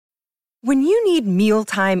When you need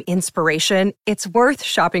mealtime inspiration, it's worth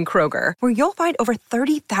shopping Kroger, where you'll find over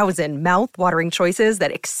 30,000 mouth-watering choices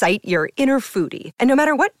that excite your inner foodie. And no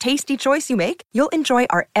matter what tasty choice you make, you'll enjoy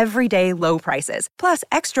our everyday low prices, plus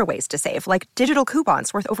extra ways to save, like digital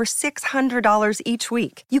coupons worth over $600 each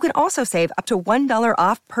week. You can also save up to $1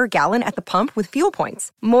 off per gallon at the pump with fuel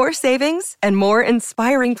points. More savings and more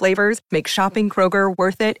inspiring flavors make shopping Kroger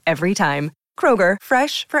worth it every time. Kroger,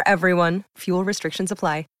 fresh for everyone. Fuel restrictions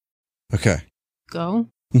apply. Okay. Go.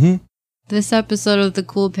 Mm-hmm. This episode of the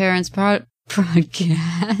Cool Parents podcast.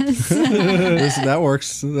 That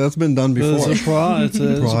works. That's been done before. It's a podcast.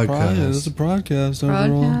 It's a Broadcast.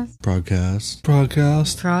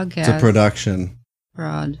 It's a production.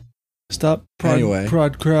 Prod. Stop Anyway.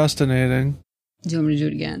 procrastinating. Do you want me to do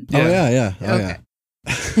it again? Yeah. Oh, Okay.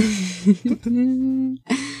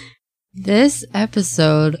 This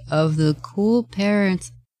episode of the Cool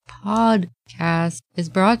Parents podcast is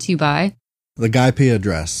brought to you by The Guy P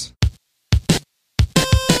address.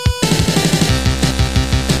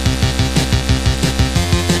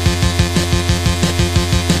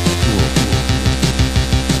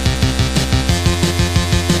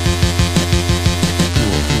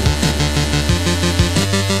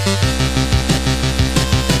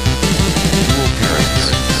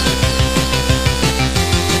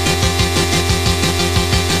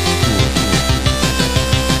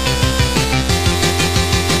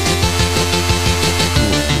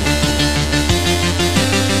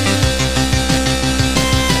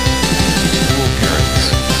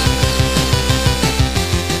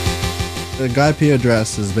 The Guy P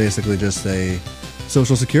address is basically just a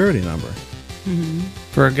social security number. Mm-hmm.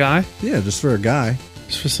 For a guy? Yeah, just for a guy.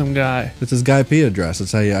 Just for some guy. It's his Guy P address.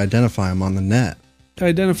 It's how you identify him on the net. To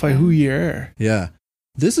identify who you are. Yeah.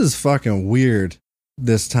 This is fucking weird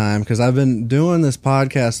this time because I've been doing this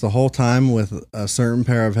podcast the whole time with a certain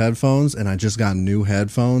pair of headphones, and I just got new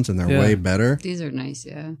headphones, and they're way better. These are nice,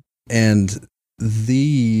 yeah. And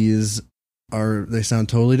these they sound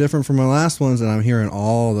totally different from my last ones, and I'm hearing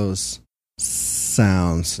all those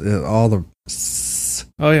sounds, all the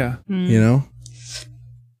oh yeah, you know.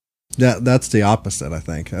 That's the opposite. I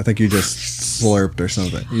think you just slurped or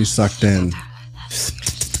something. You sucked in.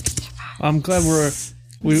 I'm glad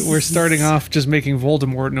we're starting off just making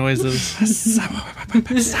Voldemort noises.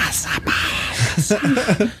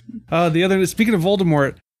 Speaking of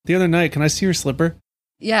Voldemort, the other night, can I see your slipper?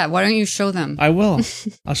 Yeah, why don't you show them? I will.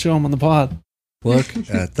 I'll show them on the pod. Look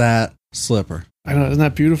at that slipper. I know, isn't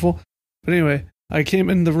that beautiful? But anyway, I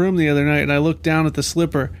came in the room the other night and I looked down at the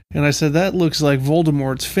slipper and I said, that looks like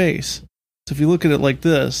Voldemort's face. So if you look at it like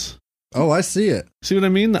this. Oh, I see it. See what I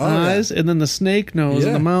mean? The eyes and then the snake nose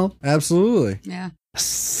and the mouth. Absolutely. Yeah.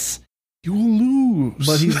 You will lose.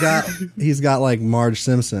 But he's got like Marge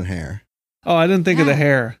Simpson hair. Oh, I didn't think of the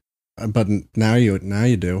hair. But now you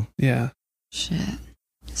do. Yeah. Shit.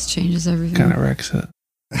 This changes everything. Kind of wrecks it.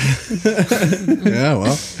 Yeah,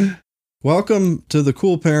 well. Welcome to the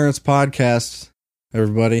Cool Parents podcast,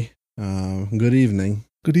 everybody. Good evening.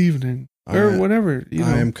 Good evening. Or whatever.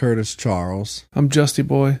 I am Curtis Charles. I'm Justy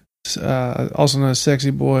Boy, also known as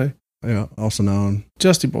Sexy Boy. Yeah, also known.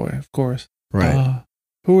 Justy Boy, of course. Right.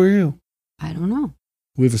 Who are you? I don't know.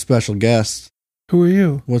 We have a special guest. Who are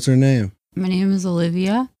you? What's her name? My name is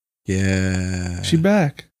Olivia. Yeah. She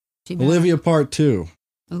back. Olivia Part 2.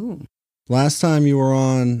 Ooh. Last time you were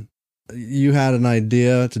on, you had an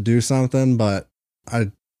idea to do something, but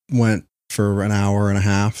I went for an hour and a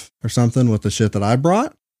half or something with the shit that I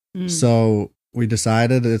brought. So we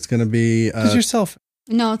decided it's going to be... Because you're selfish.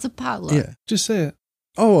 No, it's a potluck. Yeah. Just say it.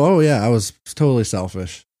 Oh, yeah. I was totally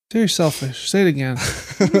selfish. You're selfish. Say it again.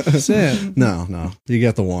 Say it. No. You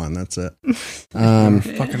get the one. That's it.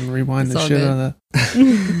 Fucking rewind the shit out of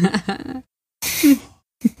that.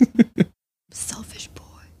 Selfish boy.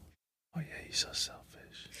 Oh, yeah. He's so selfish.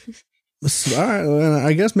 All right. Well,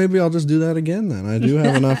 I guess maybe I'll just do that again then. I do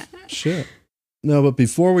have enough shit. No, but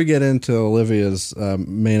before we get into Olivia's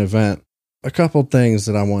main event, a couple things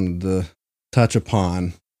that I wanted to touch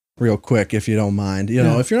upon real quick, if you don't mind. You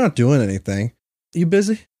know, if you're not doing anything, you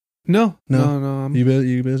busy? No.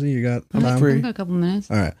 You busy? You got time? I'm free. A couple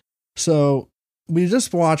minutes. All right. So we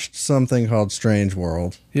just watched something called Strange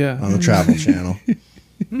World. Yeah. On the Travel Channel.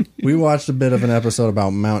 We watched a bit of an episode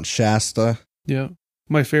about Mount Shasta. Yeah.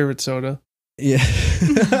 My favorite soda. Yeah.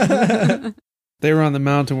 They were on the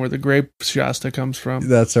mountain where the grape Shasta comes from.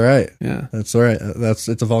 That's right. Yeah. That's right. It's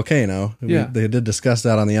a volcano. Yeah. They did discuss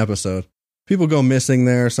that on the episode. People go missing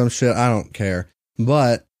there, some shit. I don't care.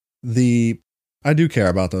 But the I do care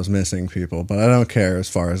about those missing people, but I don't care as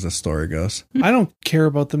far as the story goes. I don't care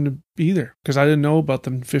about them either because I didn't know about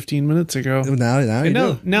them 15 minutes ago. Now you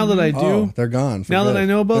do. Now that I do, Oh, they're gone. For now good. that I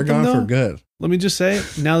know about they're them, gone though, for good. let me just say,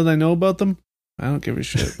 now that I know about them, I don't give a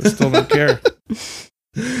shit. I still don't care.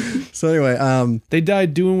 So anyway, They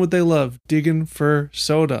died doing what they love, digging for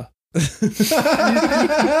soda.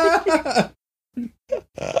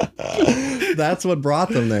 that's what brought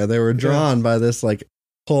them there. They were drawn by this like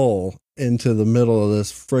hole into the middle of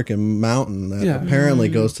this freaking mountain that apparently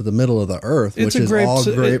goes to the middle of the earth, It's which a is grape all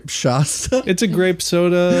so- grape Shasta. It's a grape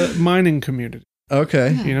soda mining community.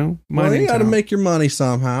 Okay. Yeah. You know, Well, mining you got to town. make your money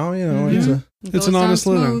somehow. You know, it's It's an honest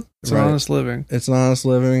living. It's Right. an honest living. it's an honest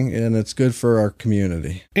living, and it's good for our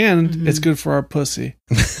community. And it's good for our pussy.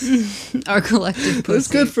 Our collective pussy. It's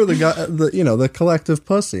good for the collective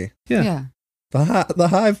pussy, Yeah. the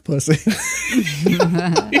hive pussy.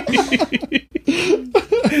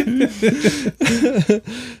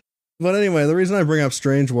 But anyway, the reason I bring up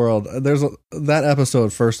Strange World, that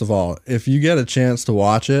episode. First of all, if you get a chance to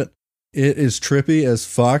watch it, it is trippy as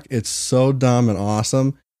fuck. It's so dumb and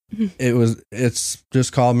awesome. It's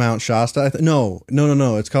just called Mount Shasta. No.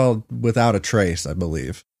 It's called Without a Trace, I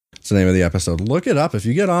believe. It's the name of the episode. Look it up if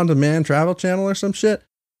you get on Demand Travel Channel or some shit.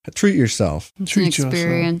 Treat yourself. It's an Treat yourself.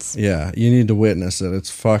 experience. Yeah, you need to witness it. It's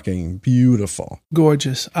fucking beautiful.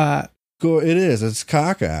 Gorgeous. It is. It's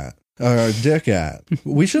cock-at. Or dick-at.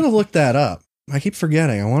 We should have looked that up. I keep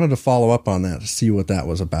forgetting. I wanted to follow up on that to see what that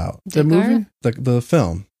was about. The Dick movie? art? The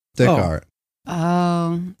film. Dick Oh. art.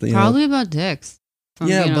 Oh, You probably about dicks. If I'm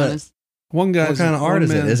Yeah, being but- honest. One guy's What kind of art is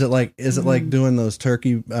it? Is it like doing those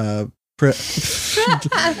turkey the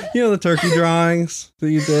turkey drawings that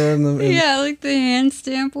you did Yeah, like the hand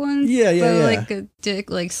stamp ones. Yeah, But yeah. like a dick,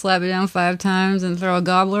 like slap it down 5 times and throw a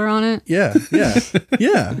gobbler on it. Yeah.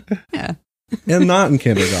 Yeah. And not in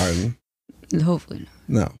kindergarten. Hopefully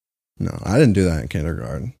not. No, I didn't do that in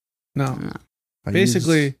kindergarten. No. I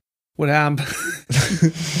Basically, what happened?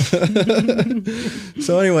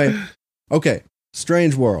 So anyway, okay,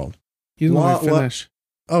 Strange World. You didn't let me What- finish.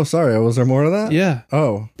 Oh, sorry. Was there more to that? Yeah.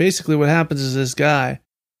 Oh. Basically, what happens is this guy,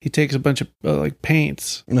 he takes a bunch of like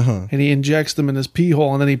paints Uh-huh. and he injects them in his pee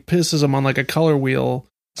hole and then he pisses them on like a color wheel.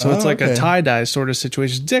 So it's Oh, like a okay. tie-dye sort of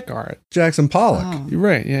situation. Dick art. Jackson Pollock. Oh. You're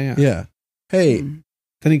right. Yeah. Yeah. Hey, Hmm.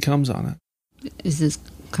 Then he comes on it. Is this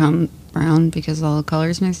come brown because all the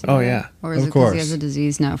colors mixed Oh, together? yeah. Or is Of it because he course. has a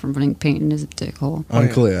disease now from putting paint in his dick hole? Oh, yeah.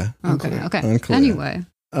 unclear. Okay, Unclear. okay. Unclear. Anyway.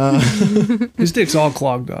 His dick's all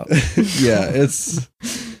clogged up. Yeah,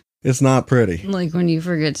 it's not pretty. Like when you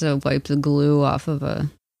forget to wipe the glue off of a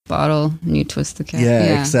bottle and you twist the cap.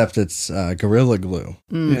 Yeah, except it's Gorilla Glue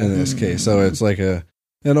Mm. in this case. So it's like an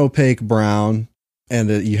opaque brown, and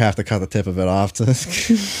you have to cut the tip of it off to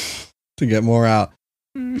to get more out.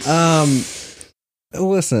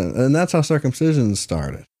 Listen, and that's how circumcision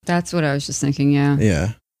started. That's what I was just thinking, yeah.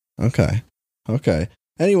 Yeah. Okay.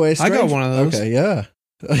 Anyway, I got one of those. Okay, yeah.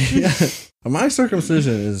 Yeah. My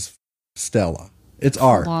circumcision is stellar. It's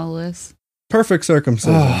art. Flawless. Perfect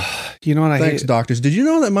circumcision. Oh, you know what I Thanks, hate? doctors. Did you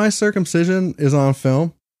know that my circumcision is on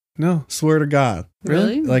film? No. Swear to God.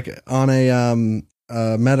 Really? Like on a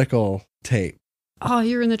medical tape. Oh,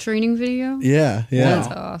 you're in the training video? Yeah. That's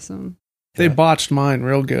Wow. awesome. They botched mine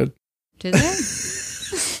real good. Did they?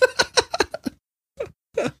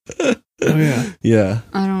 Oh, yeah. Yeah.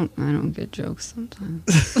 I don't get jokes sometimes.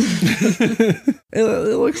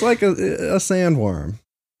 It looks like a sandworm.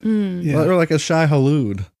 Mm. Yeah. Or like a Shai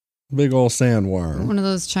Hulud. Big old sandworm. One of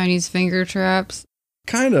those Chinese finger traps.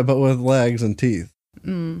 Kind of, but with legs and teeth.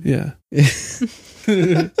 Mm. Yeah.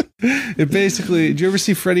 It basically, did you ever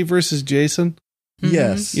see Freddy versus Jason?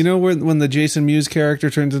 Yes. You know when the Jason Mewes character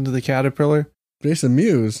turns into the caterpillar? Jason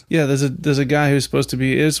Mewes. Yeah, there's a guy who's supposed to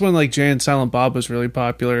be. It's when like Jay and Silent Bob was really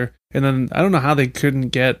popular, and then I don't know how they couldn't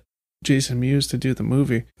get Jason Mewes to do the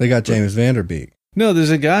movie. They got James Vanderbeek. No, there's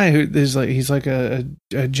a guy he's like a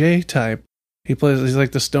Jay type. He's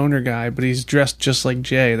like the stoner guy, but he's dressed just like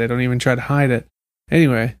Jay. They don't even try to hide it.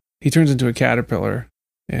 Anyway, he turns into a caterpillar,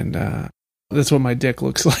 and that's what my dick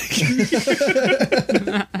looks like.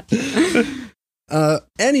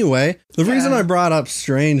 Anyway, the reason I brought up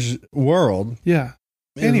Strange World Yeah.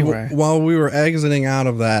 is Anyway. while we were exiting out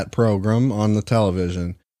of that program on the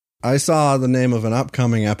television, I saw the name of an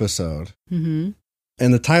upcoming episode, Mm-hmm.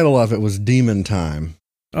 and the title of it was Demon Time.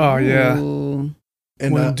 Oh yeah. Ooh.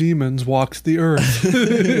 And When demons walked the earth.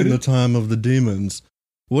 in the time of the demons.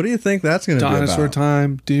 What do you think that's going to be Dinosaur about?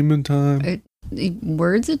 time, demon time.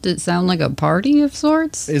 Words it did sound like a party of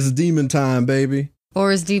sorts? It's demon time, baby.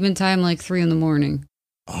 Or is demon time like 3 a.m?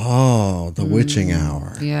 Oh, the witching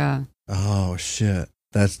hour. Yeah. Oh, shit.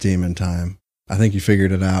 That's demon time. I think you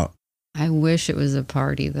figured it out. I wish it was a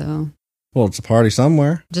party, though. Well, it's a party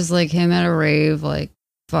somewhere. Just like him at a rave, like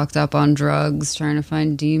fucked up on drugs, trying to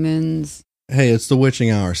find demons. Hey, it's the witching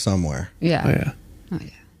hour somewhere. Yeah. Oh, yeah. Oh, yeah.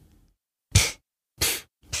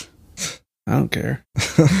 I don't care.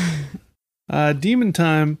 Demon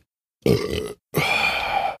time. It's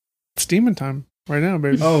demon time right now,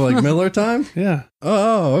 baby. Oh, like Miller time? Yeah.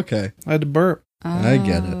 Oh, okay. I had to burp. I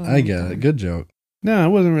get it. I get it. Good joke. No, it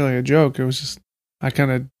wasn't really a joke. It was just, I kind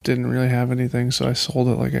of didn't really have anything, so I sold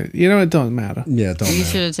it like it doesn't matter. Yeah, don't You matter.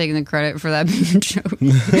 should have taken the credit for that being a joke.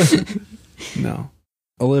 No.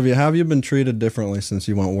 Olivia, how have you been treated differently since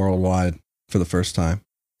you went worldwide for the first time?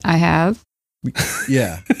 I have.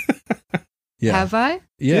 Yeah. Yeah. Have I?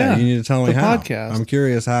 Yeah, Yeah. you need to tell me The how. podcast. I'm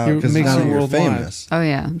curious how, It because makes now it you're worldwide. famous. Oh,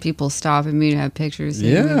 yeah. People stopping me to have pictures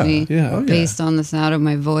taken Yeah. with me Yeah. Oh, yeah. based on the sound of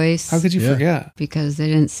my voice. How could you Yeah. forget? Because they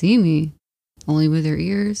didn't see me, only with their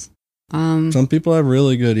ears. Some people have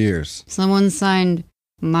really good ears. Someone signed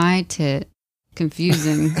my tit.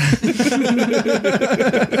 Confusing.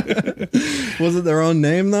 Was it their own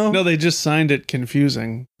name, though? No, they just signed it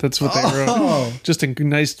confusing. That's what they wrote. Oh. Just in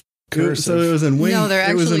nice cursive. So it was in wing. No, they're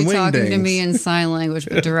it was in actually talking to wingdings. me in sign language,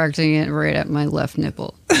 but directing it right at my left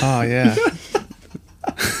nipple. Oh, yeah.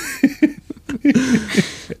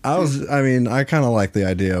 I kind of like the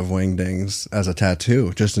idea of wingdings as a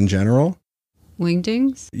tattoo, just in general.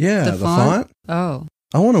 Wingdings? Yeah, The the font? font. Oh.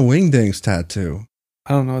 I want a wingdings tattoo.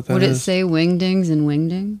 I don't know what that Would it is. say wingdings and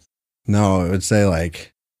wingdings? No, it would say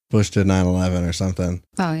like Bush did 9/11 or something.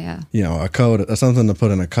 Oh, yeah. You know, a code, something to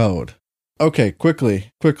put in a code. Okay,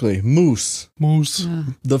 quickly. Moose, Moose.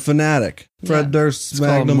 The Fanatic, Fred Yeah. Durst's It's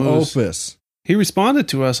called magnum Moose. opus. He responded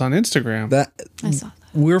to us on Instagram. That I saw that.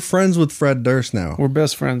 we're friends with Fred Durst now. We're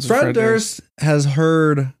best friends with Fred Durst has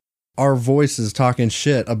heard our voices talking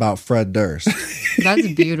shit about Fred Durst. That's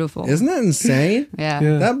beautiful. Isn't that insane? Yeah.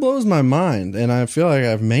 Yeah. That blows my mind, and I feel like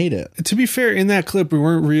I've made it. To be fair, in that clip, we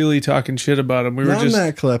weren't really talking shit about him. We were Not in just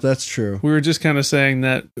that clip, that's true. we were just kind of saying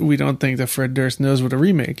that we don't think that Fred Durst knows what a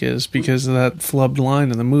remake is because of that flubbed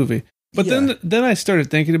line in the movie. But Yeah. then I started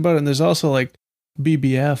thinking about it, and there's also like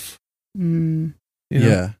BBF. Mm. You know?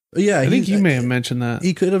 Yeah. Yeah, I think he- you may have mentioned that.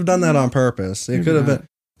 He could have done that on purpose. It Maybe could have not. been,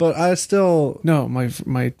 but I still. No, my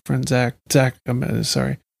friend Zach,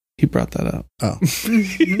 sorry, he brought that up. Oh,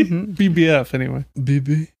 BBF anyway.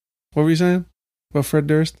 BB. What were you saying about Fred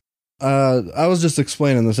Durst? I was just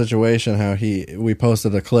explaining the situation. How we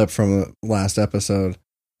posted a clip from the last episode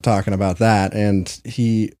talking about that, and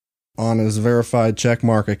he on his verified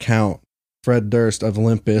checkmark account, Fred Durst of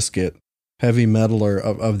Limp Bizkit, heavy metaler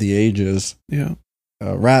of the ages, Yeah,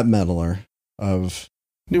 rap metaler of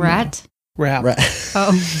New Rat? rap. rap.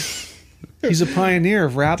 Oh. He's a pioneer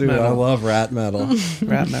of rap Dude, I metal. love rat metal.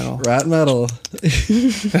 Rap metal. Rat metal.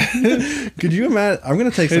 Could you imagine? I'm gonna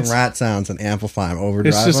take some It's- rat sounds and amplify them, It's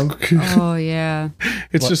overdrive just them. Oh, yeah.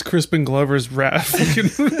 it's What? just Crispin Glover's rap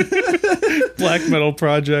black metal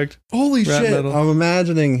project. Holy Rat shit! metal. I'm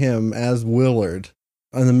imagining him as Willard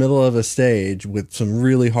in the middle of a stage with some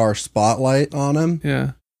really harsh spotlight on him,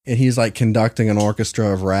 Yeah. and he's like conducting an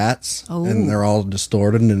orchestra of rats, Oh. and they're all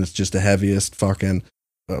distorted, and it's just the heaviest fucking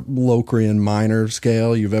Locrian minor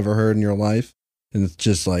scale you've ever heard in your life, and it's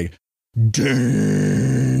just like,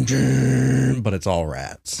 dun, dun, but it's all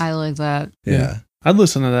rats. I like that. Yeah, I'd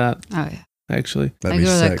listen to that, Oh, yeah. actually. that'd I be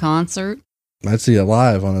go to sick. that concert. I'd see it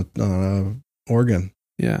live on a organ.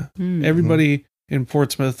 Yeah. Hmm. Everybody in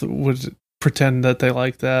Portsmouth would pretend that they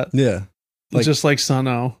like that. Yeah. Like- Just like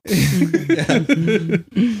Sano.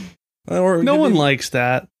 Or No one likes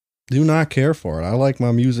that. do not care for it. I like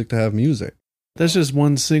my music to have music. That's just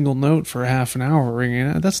one single note for half an hour ringing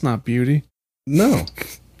out. That's not beauty. No,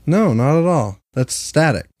 not at all. That's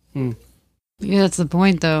static. Yeah, that's the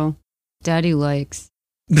point, though. Daddy likes.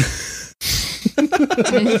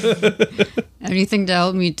 Anything to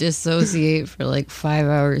help me dissociate for like 5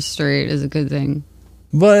 hours straight is a good thing.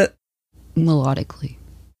 But Melodically.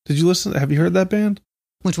 Did you listen? Have you heard that band?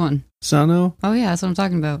 Which one? Sano? Oh, yeah, that's what I'm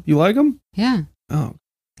talking about. You like them? Yeah. Oh,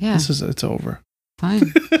 Yeah. it's over.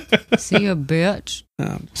 Fine. See ya, bitch. No,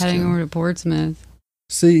 I'm just Heading kidding. over to Portsmouth.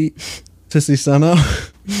 see Sano.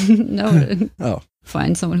 No, to Oh,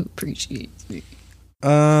 find someone who appreciates me.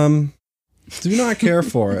 do not care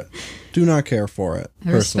for it. Do not care for it.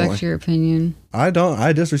 I Personally, respect your opinion. I don't.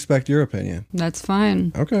 I disrespect your opinion. That's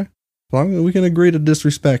fine. Okay, as long as we can agree to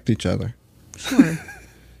disrespect each other. Sure.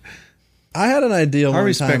 I had an idea. I one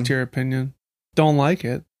respect time. your opinion. Don't like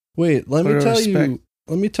it. Wait, let But me I tell respect- you.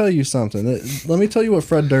 Let me tell you something. Let me tell you what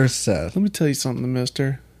Fred Durst said. Let me tell you something,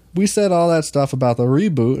 mister. We said all that stuff about the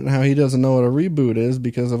reboot and how he doesn't know what a reboot is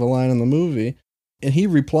because of a line in the movie. And he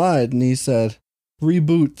replied and he said,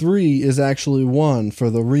 Reboot 3 is actually 1 for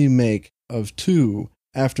the remake of 2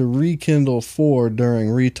 after Rekindle 4 during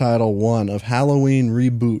retitle 1 of Halloween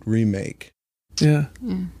Reboot Remake. Yeah.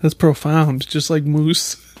 That's profound, just like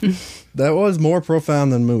Moose. That was more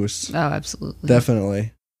profound than Moose. Oh, absolutely.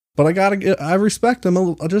 Definitely. But I respect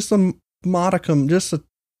them just a modicum, just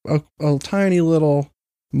a tiny little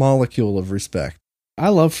molecule of respect. I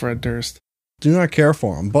love Fred Durst. Do not care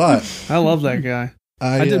for him, but I love that guy.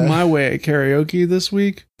 I did my way at karaoke this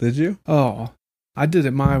week. Did you? Oh, I did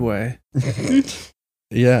it my way.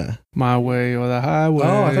 Yeah. My way or the highway.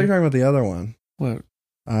 Oh, I thought you were talking about the other one. What?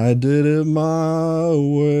 I did it my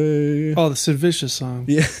way. Oh, the Sid Vicious song.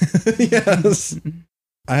 Yeah. Yes.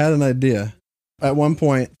 I had an idea at one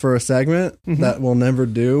point for a segment that we'll never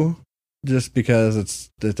do just because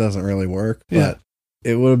it doesn't really work. Yeah. But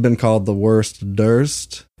it would have been called The Worst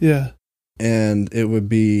Durst. Yeah. And it would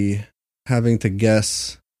be having to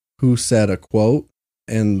guess who said a quote.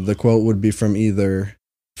 And the quote would be from either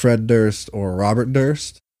Fred Durst or Robert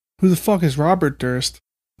Durst. Who the fuck is Robert Durst?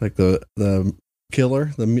 Like the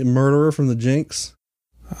killer, the murderer from the Jinx.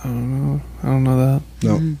 I don't know. I don't know that.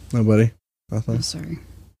 No, nobody. Nothing. I'm sorry.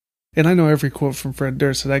 And I know every quote from Fred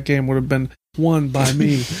Durst, so that game would have been won by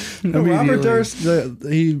me. No, Robert Durst,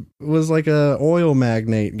 he was like a oil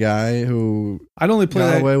magnate guy who I'd only play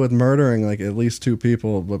got that. away with murdering like at least 2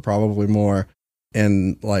 people, but probably more.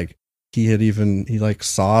 And like he like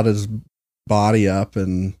sawed his body up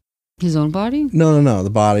and His own body? no, the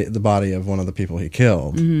body of one of the people he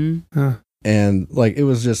killed. Mm-hmm. Huh. And like it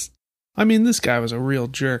was just I mean, this guy was a real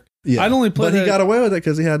jerk. yeah. I'd only play but that, he got away with it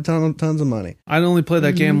because he had tons of money, I'd only play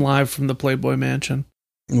that game live from the Playboy Mansion.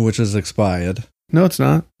 which is expired. No, it's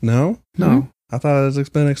not. No, No. I thought it was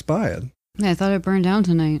been expired. Yeah, I thought it burned down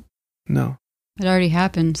tonight. No. It already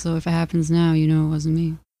happened, so if it happens now, you know it wasn't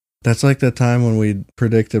me. That's like the time when we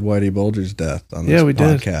predicted Whitey Bulger's death on this we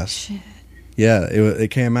did. podcast. Shit. Yeah,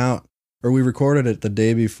 it came out, or we recorded it the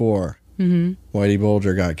day before Mm-hmm. Whitey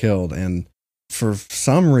Bulger got killed, and for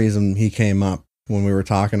some reason he came up when we were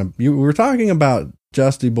talking. We were talking about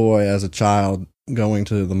Justy Boy as a child going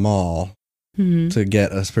to the mall Mm-hmm. to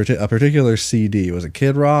get a particular CD. Was it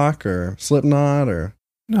Kid Rock or Slipknot or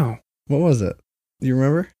No. what was it? You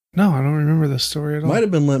remember? No, I don't remember this story at all. Might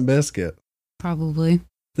have been Limp Bizkit. Probably.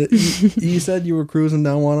 You said you were cruising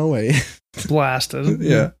down 108. Blasted.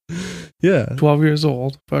 Yeah. Yeah. 12 years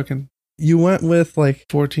old. Fucking You went with like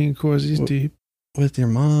 14 courses deep. with your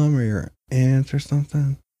mom or your aunt or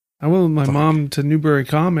something. I went with my Fuck. mom to Newbury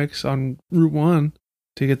Comics on Route 1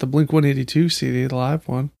 to get the Blink-182 CD, the live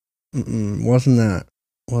one. Wasn't that.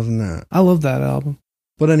 I love that album.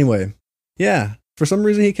 But anyway, yeah. For some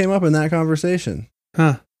reason he came up in that conversation.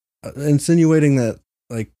 Huh. Insinuating that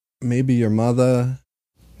like maybe your mother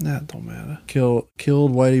That don't matter. killed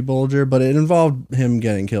Whitey Bulger, but it involved him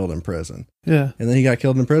getting killed in prison. Yeah. And then he got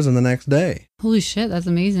killed in prison the next day. Holy shit, that's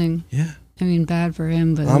amazing. Yeah. I mean, bad for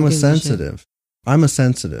him, but I'm who a gives shit? sensitive. I'm a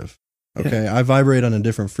sensitive. Okay. I vibrate on a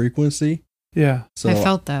different frequency. Yeah. So I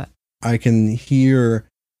felt that. I can hear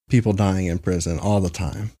people dying in prison all the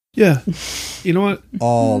time. Yeah. You know what?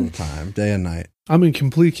 All the time. Day and night. I'm in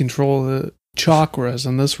complete control of the chakras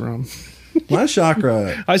in this room. My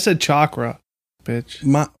chakra, I said chakra, bitch.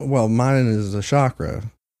 mine is a chakra.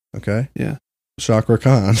 Okay? Yeah. Chakra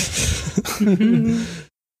Khan.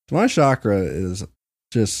 My chakra is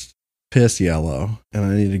just piss yellow and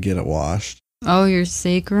I need to get it washed. Oh, your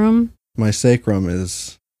sacrum? My sacrum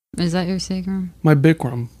is Is that your sacrum? My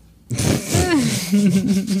Bikram.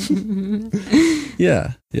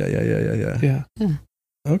 yeah. Yeah.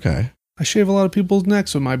 Okay. I shave a lot of people's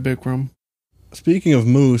necks with my Bikram. Speaking of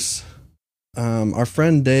moose, our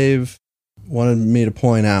friend Dave wanted me to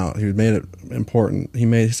point out, he made it important.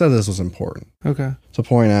 He said this was important Okay. to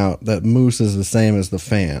point out that moose is the same as the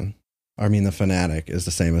fan. I mean, the fanatic is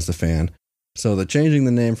the same as the fan. So the changing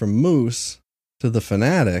the name from moose to the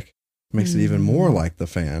fanatic makes it even more like the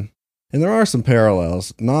fan. And there are some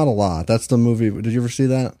parallels, not a lot. That's the movie. Did you ever see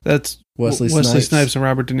that? That's Wesley Snipes and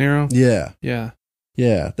Robert De Niro. Yeah. Yeah.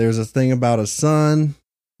 Yeah. There's a thing about a son.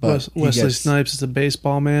 But Wesley Snipes is a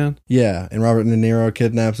baseball man. Yeah. And Robert De Niro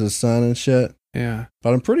kidnaps his son and shit. Yeah.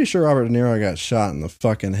 But I'm pretty sure Robert De Niro got shot in the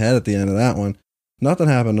fucking head at the end of that one. Nothing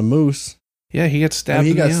happened to Moose. Yeah, he gets stabbed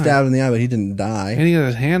He in got the eye. stabbed in the eye, but he didn't die. And he got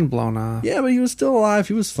his hand blown off. Yeah, but he was still alive.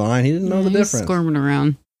 He was fine. He didn't know the He's difference. squirming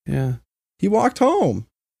around. Yeah. He walked home.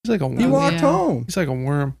 He's like a He worm. walked yeah. home. He's like a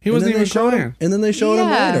worm. He And wasn't then even they showed crying. him, and then they showed him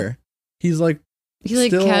Yeah. later. He's like, He like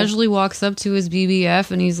Still- casually walks up to his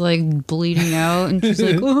BBF and he's like bleeding out and she's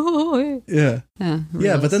like, oh, yeah.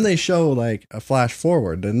 Yeah, but then they show like a flash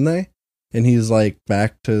forward, didn't they? And he's like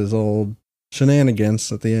back to his old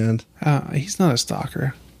shenanigans at the end. He's not a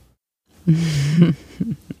stalker.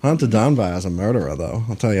 Hunted down by as a murderer, though.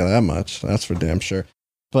 I'll tell you that much. That's for damn sure.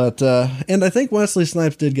 But, and I think Wesley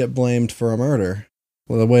Snipes did get blamed for a murder.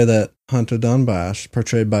 Well, the way that Hunter Dunbash,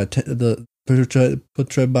 portrayed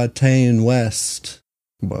by Tane West,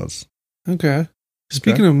 was. Okay.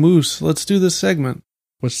 Speaking of moose, let's do this segment.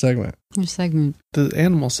 Which segment? Which segment? The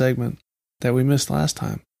animal segment that we missed last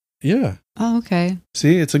time. Yeah. Oh, okay.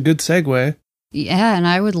 See, it's a good segue. Yeah, and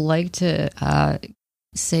I would like to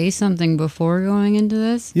say something before going into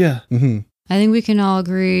this. Yeah. Mm-hmm. I think we can all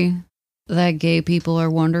agree that gay people are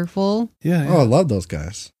wonderful. Yeah. Oh, I love those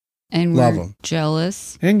guys. And Love we're 'em.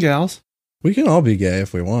 jealous. And gals. We can all be gay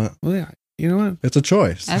if we want. Well, yeah. You know what? It's a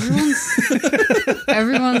choice.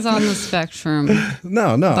 Everyone's on the spectrum.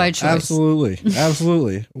 No. By choice. Absolutely.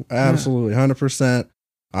 100%.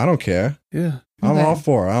 I don't care. Yeah. I'm Okay. all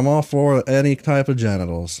for it. I'm all for any type of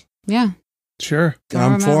genitals. Yeah. Sure. Throw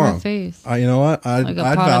I'm 'em for at my 'em. face. You know what? Like a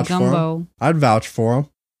I'd pot vouch of for 'em. gumbo. I'd vouch for them.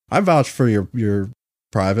 I vouch for your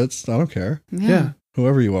privates. I don't care. Yeah.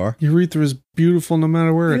 Whoever you are. Urethra is beautiful no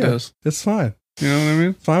matter where it Yeah. is. It's fine. You know what I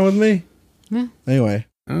mean? Fine with me. Yeah. Anyway,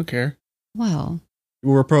 I don't care. Well,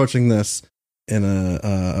 we're approaching this in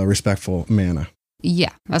a respectful manner.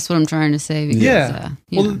 yeah, that's what I'm trying to say. Because, Yeah.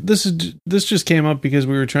 you Well, know. this just came up because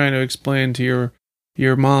we were trying to explain to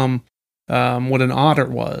your mom what an otter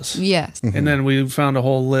was. Yes. Mhm. And then we found a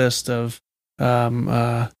whole list of you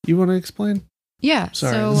want to explain? Yeah.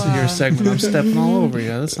 Sorry, so, this is your segment. I'm stepping all over you.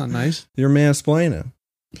 That's not nice. You're mansplaining.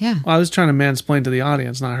 Yeah. Well, I was trying to mansplain to the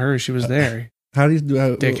audience, not her. She was there. How do you do?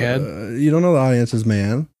 Dickhead. You don't know the audience is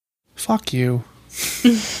man. Fuck you.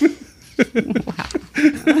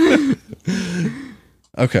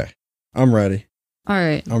 Okay, I'm ready. All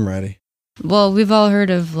right. I'm ready. Well, we've all heard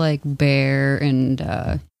of like bear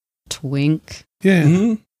and twink, Yeah.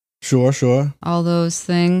 Mhm. Sure. all those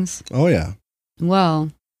things. Oh yeah.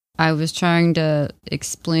 Well, I was trying to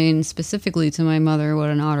explain specifically to my mother what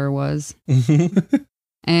an otter was.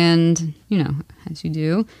 And, as you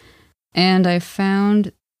do. And I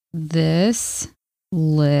found this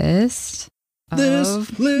list of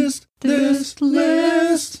This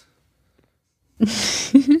list.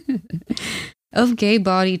 of gay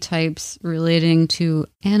body types relating to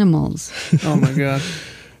animals. Oh my god.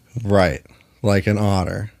 Right, like an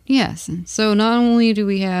otter. Yes. So not only do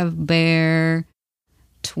we have bear,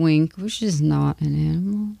 twink, which is not an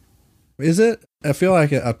animal. Is it? I feel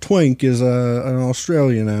like a twink is an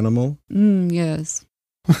Australian animal. Yes.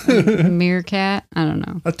 Meerkat? I don't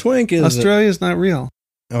know. A twink is Australia's not real.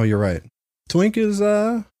 oh, you're right. Twink is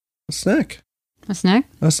a snake. A snake?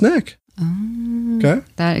 A snake. Oh, Okay.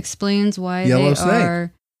 that explains why Yellow they snake.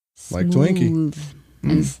 are Like Twinkie. smooth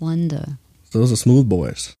and slender. Those are smooth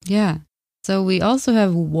boys. Yeah. So we also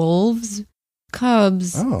have wolves,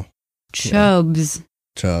 cubs, Oh, chubs,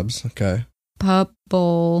 chubs. Okay. pup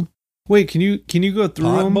bowl. Wait, can you go through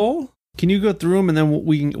Pot them? bowl? Can you go through them and then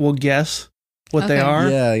we'll guess what they Okay. are?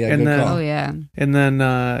 Yeah. And Good then- call. Oh, yeah. And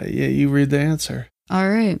then you read the answer. All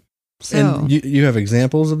right. So, And you have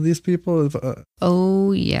examples of these people?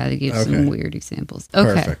 oh, yeah, they gave Okay. some weird examples.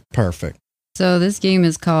 Okay. Perfect. So this game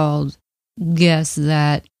is called Guess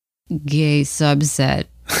That Gay Subset.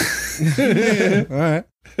 All right.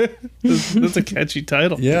 That's a catchy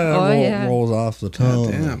title. Yeah, Oh, yeah. rolls off the God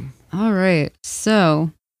tongue. damn. All right.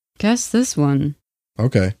 So, guess this one.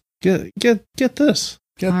 Okay. Get this.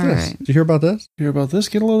 Get All this. right. Did you hear about this? Hear about this?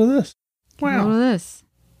 Get a load of this. What Wow. is this?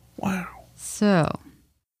 Wow. So,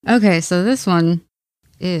 okay, so this one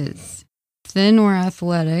is thin or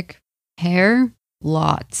athletic, hair,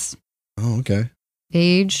 lots, Oh, okay.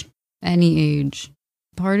 age, any age,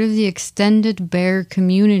 part of the extended bear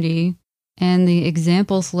community, and the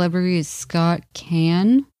example celebrity is Scott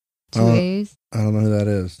Can. Two Oh. A's. I don't know who that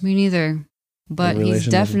is. Me neither. But In relation he's to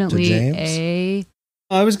definitely James? a.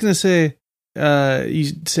 I was gonna say, you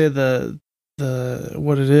say the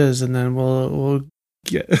what it is, and then we'll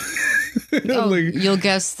get. Oh, Like- you'll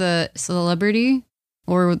guess the celebrity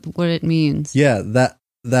or what it means. Yeah,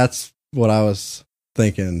 that's what I was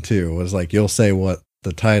thinking too. Was like you'll say what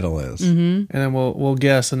the title is, Mm-hmm. and then we'll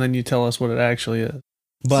guess, and then you tell us what it actually is.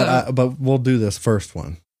 but we'll do this first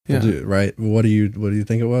one. Yeah. We'll do it, right? What do you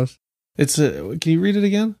think it was? It's a. Can you read it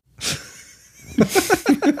again?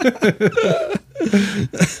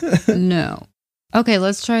 No. Okay,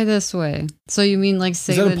 let's try this way. So you mean like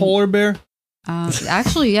say Is that a polar bear?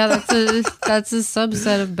 Actually, yeah, that's a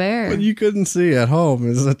subset of bear. What you couldn't see at home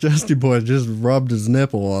is that Justy Boy just rubbed his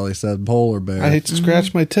nipple while he said polar bear. I hate to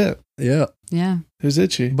scratch my tip. Yeah, Yeah. It was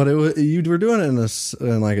itchy. but you were doing it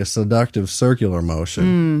in like a seductive circular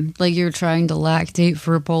motion. Like you're trying to lactate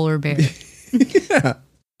for a polar bear. Yeah,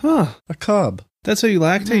 Huh. a cub. That's how you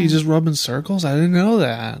lactate? You just rub in circles? I didn't know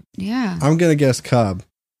that. Yeah. I'm gonna guess cub.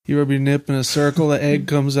 You rub your nip in a circle, the egg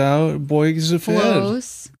comes out, boy gets it fed.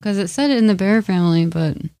 Close. Because it said it in the bear family,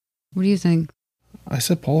 but what do you think? I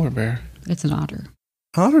said polar bear. It's an otter.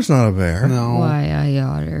 Otter's not a bear. No. Why a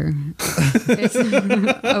otter? It's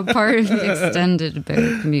a part of the extended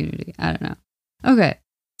bear community. I don't know. Okay.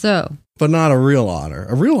 So. But not a real otter.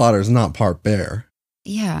 A real otter is not part bear.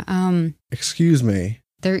 Yeah. Excuse me.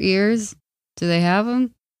 Their ears, do they have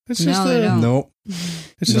them? It's No, just they don't. Nope.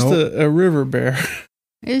 It's just a river bear.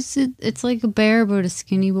 It's like a bear, but a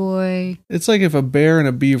skinny boy. It's like if a bear and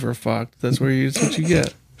a beaver fucked. That's what you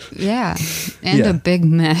get. Yeah. And Yeah. a big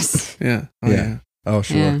mess. Yeah. Oh, Yeah. yeah. Oh,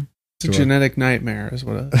 sure. Yeah. It's a Sure. genetic nightmare is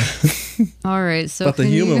what it All right. So But the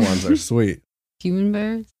can human you- ones are sweet. Human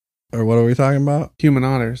bears? Or what are we talking about? Human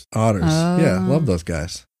otters. Otters. Oh. Yeah, love those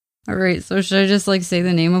guys. All right. So should I just like say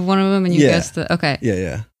the name of one of them and you Yeah. guess the. Okay.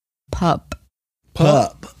 Yeah. Pup.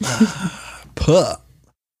 Pup. Pup.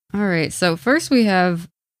 All right. So first we have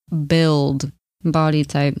build, body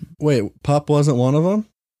type. Wait, pup wasn't one of them?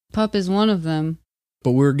 Pup is one of them.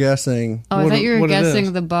 But we're guessing. Oh, I What thought it- you were what it is.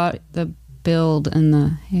 guessing the build and the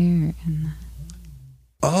hair and the.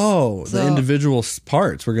 Oh, So- the individual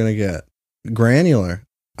parts we're gonna get granular.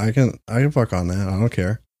 I can fuck on that. I don't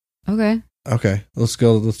care. Okay. Okay, let's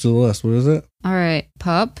go. Let's do the list. What is it? All right.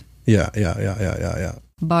 Pup, Yeah.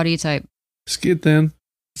 body type. Skid thin.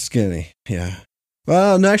 Skinny. Yeah.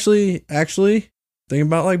 Well, no, actually, think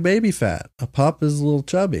about like baby fat. A pup is a little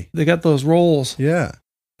chubby. They got those rolls. Yeah.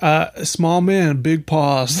 Small man, big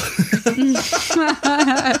paws.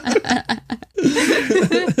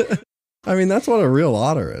 I mean, that's what a real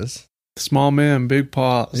otter is. Small man, big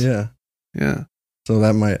paws. Yeah. Yeah. So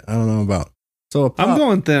that might, I don't know about. So a pup, I'm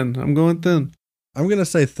going thin. I'm gonna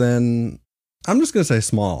say thin. I'm just gonna say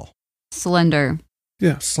small. Slender.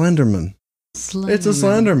 Slenderman. Slender. It's a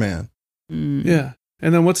slender man. Mm. Yeah.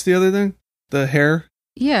 And then what's the other thing? The hair?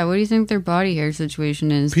 Yeah. What do you think their body hair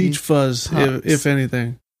situation is? Peach fuzz, pups. if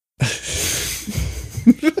anything.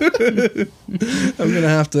 I'm gonna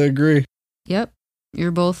have to agree. Yep.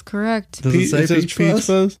 You're both correct. Does it say says peach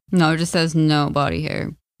fuzz? No, it just says no body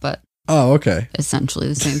hair, but Oh, okay. essentially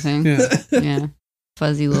the same thing. Yeah. Yeah.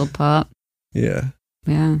 Fuzzy little pup. Yeah.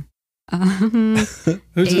 Yeah. Who's it?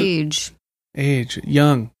 Age. Age.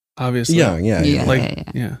 Young, obviously. Young. Yeah. Yeah. Like,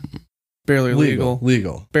 yeah. Barely legal.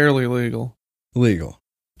 Legal. Barely legal. Legal.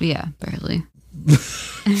 Yeah, barely.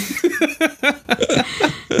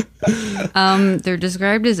 They're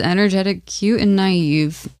described as energetic, cute, and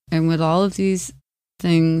naive. And with all of these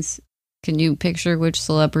things, can you picture which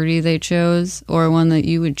celebrity they chose or one that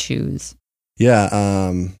you would choose?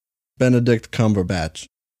 Yeah. Benedict Cumberbatch.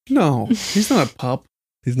 No, he's not a pup.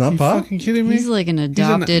 He's not You pup. fucking kidding me? He's like an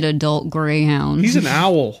adopted adult greyhound. He's an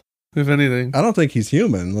owl, if anything. I don't think he's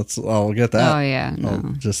human. I'll get that. Oh, yeah. No.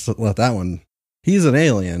 I'll just let that one. He's an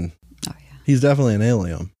alien. Oh, yeah. He's definitely an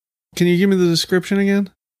alien. Can you give me the description again?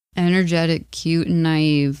 Energetic, cute, and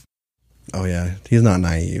naive. Oh yeah, he's not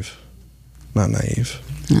naive. Not naive.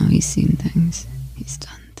 No, he's seen things. He's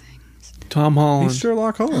done things. Tom Holland. He's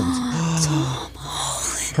Sherlock Holmes. Tom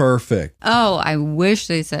Holland. Perfect. Oh, I wish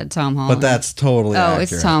they said Tom Holland. But that's totally Oh,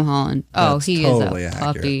 accurate. it's Tom Holland. Oh, That's he totally is a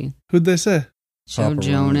accurate. puppy. Who'd they say? Joe Papa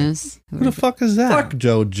Jonas. Who the fuck is that? Fuck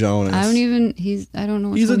Joe Jonas. I don't even. I don't know.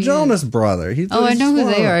 Which He's a one he Jonas is. brother. Oh, I know who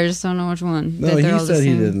they one. are. I just don't know which one. No, That they're he all the said he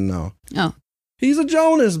same. didn't know. Oh, He's a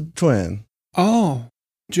Jonas twin. Oh,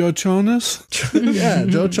 Joe Jonas? Yeah,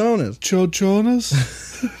 Joe Jonas. Joe Jonas?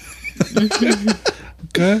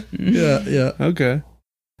 Okay. Yeah. Okay.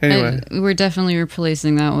 Anyway, we're definitely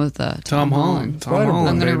replacing that with Tom Holland. Tom Spider-Man. Holland,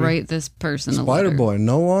 I'm gonna baby. write this person a Spider letter. Boy,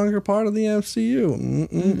 no longer part of the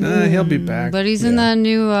MCU. He'll be back. But he's in Yeah. that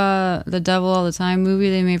new The Devil All the Time movie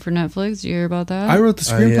they made for Netflix. Did you hear about that? I wrote the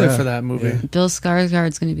screenplay yeah. for that movie. Yeah. Bill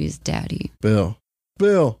Skarsgård's going to be his daddy. Bill.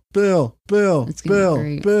 It's gonna be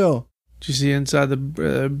great. Bill. Did you see Inside the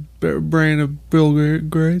Brain of Bill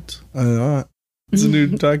Gates? I know. It's a new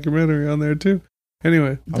documentary on there too.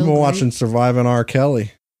 Anyway, I'm watching Surviving R.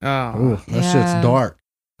 Kelly. Ooh, that Yeah. shit's dark.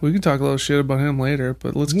 we can talk a little shit about him later,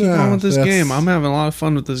 but let's keep Yeah, on with this that's- game. I'm having a lot of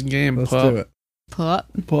fun with this game. Let's pup. do it. Pup.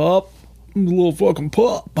 Pup. I'm a little fucking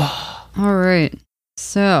pup. All right.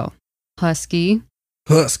 So, husky.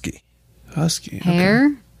 Husky. Husky. okay.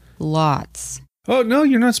 Hair. Lots. Oh no,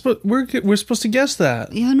 you're not supposed. We're supposed to guess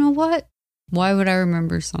that. You know what? Why would I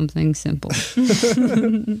remember something simple? All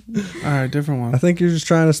right, different I one. think you're just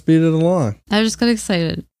trying to speed it along. I just got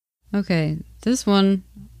excited. Okay. This one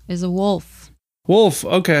is a wolf. Wolf.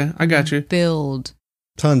 Okay, I got you. Build.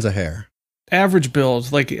 Tons of hair. Average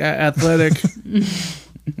build, like athletic.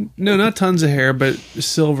 No, not tons of hair, but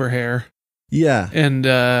silver hair. Yeah, And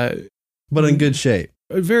but in good shape.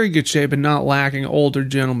 very good shape and not lacking. Older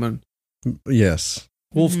gentleman. Yes.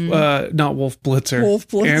 Wolf, not Wolf Blitzer. Wolf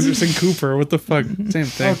Blitzer. Anderson Cooper. What the fuck? Same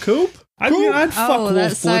thing. Oh, Coop? I mean, I'd fuck Oh, that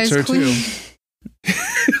Wolf size Blitzer queen. too.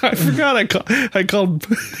 I forgot I called.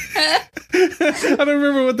 I don't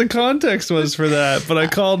remember what the context was for that, but I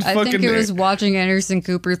called I fucking. think it was watching Anderson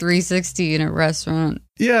Cooper 360 in a restaurant.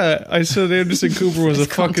 Yeah, I said Anderson Cooper was a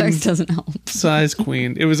fucking Context doesn't help. size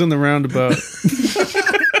queen. It was in the roundabout.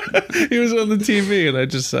 He was on the TV, and I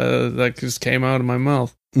just that just came out of my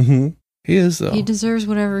mouth. Mm-hmm. He is though. He deserves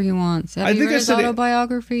whatever he wants. Have I you think read I his said it-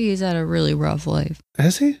 autobiography? He's had a really rough life.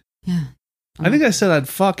 Has he? Yeah. I think I said I'd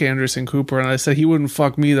fuck Anderson Cooper, and I said he wouldn't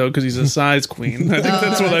fuck me though because he's a size queen. I think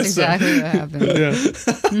that's what I said. exactly what happened.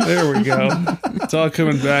 Yeah, there we go. It's all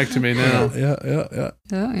coming back to me now. Yeah. Oh,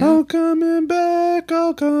 yeah. All coming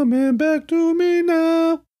back to me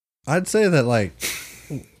now. I'd say that, like,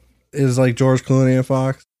 is like George Clooney a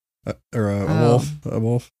fox? Or a wolf? A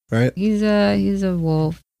wolf, right? He's a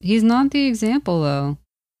wolf. He's not the example though.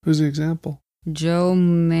 Who's the example? Joe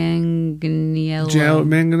Manganiello. Joe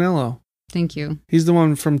Manganiello. Thank you. He's the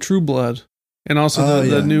one from True Blood, and also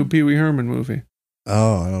the yeah. new Pee Wee Herman movie.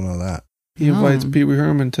 Oh, I don't know that. He invites Oh. Pee Wee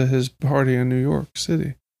Herman to his party in New York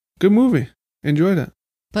City. Good movie. Enjoyed it.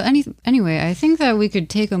 But anyway, I think that we could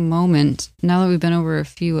take a moment, now that we've been over a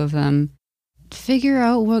few of them, to figure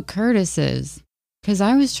out what Curtis is. Because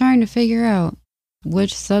I was trying to figure out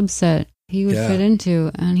which subset he would Yeah. fit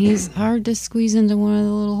into, and he's hard to squeeze into one of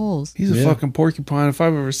the little holes. He's a Yeah. fucking porcupine if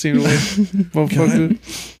I've ever seen one.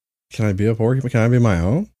 Motherfucker. Can I be a porcupine? Can I be my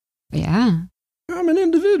own? Yeah. I'm an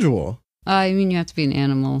individual. I mean, you have to be an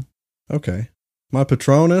animal. Okay. My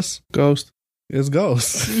Patronus Ghost. is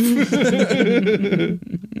Ghost.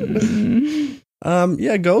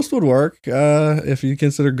 Yeah, Ghost would work. If you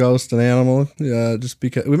consider Ghost an animal, just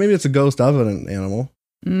because maybe it's a ghost of an animal.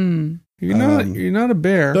 Mm. You're not a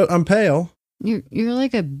bear. But I'm pale. You're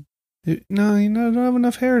like a... No, you don't have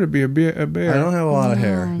enough hair to be a bear. I don't have a lot of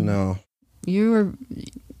hair. No. No. You were...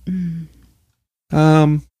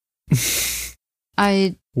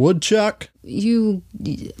 Woodchuck.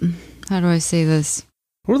 How do I say this?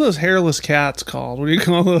 What are those hairless cats called? What do you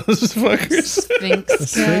call those fuckers? Sphinx. A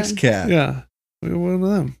Sphinx cat. Yeah. We're one of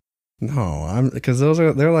them. No, because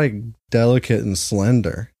they're like delicate and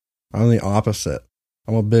slender. I'm the opposite.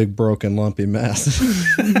 I'm a big broken lumpy mess.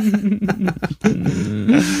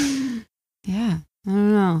 Yeah. I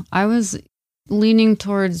don't know. I was leaning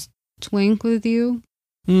towards twink with you.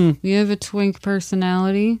 Mm. You have a twink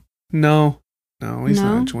personality. No, he's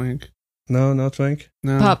No? not a twink. No twink.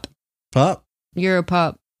 No. Pup. Pup. You're a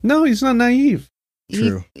pup. No, he's not naive.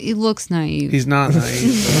 True. He looks naive. He's not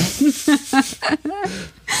naive.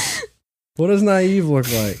 What does naive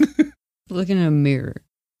look like? Look in a mirror.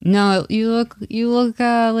 No, you look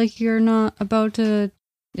like you're not about to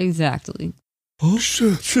exactly. Oh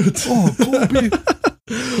shit! Oh, Colby.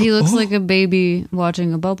 He looks like a baby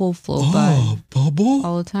watching a bubble float by bubble.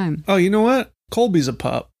 all the time. Oh, you know what? Colby's a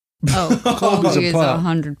pup. Oh, Colby's Colby a is pup.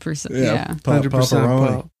 100%. Yeah. 100% Pepperoni.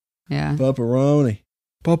 pup. Yeah. Pepperoni.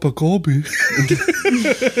 Papa Colby.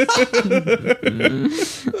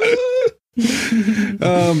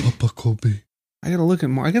 Papa Colby. I gotta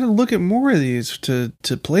look at more of these to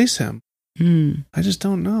place him. Hmm. I just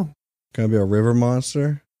don't know. Can I be a river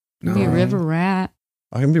monster? No, Be a river rat.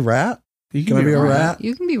 I can be rat. You Can I be a rat?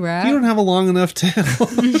 You can be rat. You don't have a long enough tail.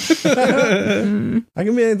 Mm. I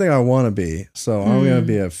can be anything I want to be. So I'm gonna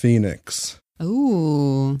be a phoenix.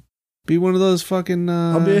 Ooh. Be one of those fucking.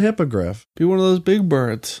 I'll be a hippogriff. Be one of those big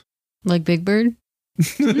birds. Like Big Bird?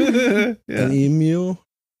 Yeah. An emu.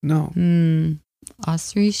 No, Hmm.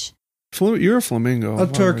 Ostrich? you're a flamingo. A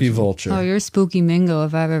turkey vulture. Oh, you're a spooky mingo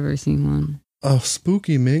if I've ever seen one. A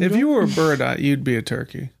spooky mingo. If you were a bird, you'd be a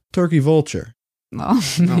turkey. turkey vulture. Oh,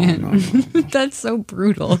 No, man. no. That's so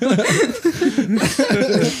brutal.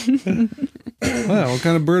 Well, what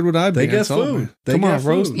kind of bird would I be? They get Insult food. me. They Come get on,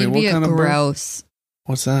 roast food. me. You'd What be a kind of bird? grouse.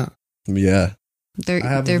 What's that? Yeah. I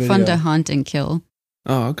have a They're fun video. to hunt and kill.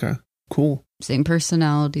 Oh, okay. Cool. Same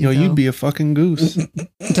personality. Yo, though. you'd be a fucking goose.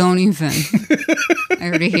 Don't even. I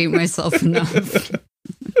already hate myself enough.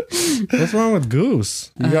 What's wrong with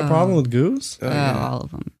goose? You got a problem with goose? Oh, yeah. All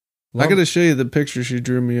of them. I got to show you the picture she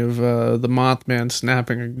drew me of the Mothman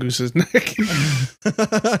snapping a goose's neck. I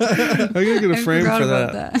gotta get a I frame forgot for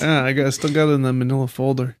about that. that. Yeah, still got it in the manila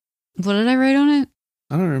folder. What did I write on it?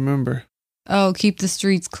 I don't remember. Oh, keep the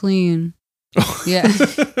streets clean. Yeah.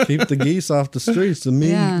 Keep the geese off the streets. The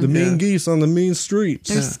mean geese on the mean streets.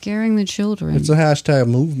 They're scaring the children. It's a hashtag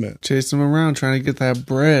movement. Chase them around, trying to get that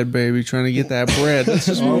bread, baby. Trying to get that bread. That's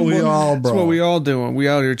just That's what we all doing. We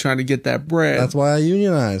out here trying to get that bread. That's why I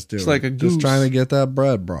unionized, dude. It's like a goose. Just trying to get that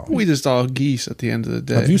bread, bro. We just all geese at the end of the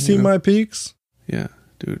day. Have you seen my peaks? Yeah,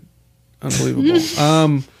 dude.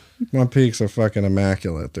 Unbelievable. My peaks are fucking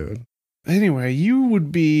immaculate, dude. Anyway, you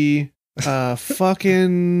would be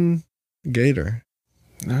fucking... Gator.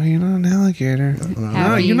 No, you're not an alligator.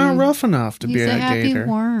 No, you're not rough enough to be a happy gator.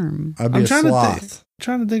 Worm. I'd be a sloth.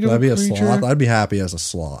 Trying to think of I'd be a a creature. sloth. I'd be happy as a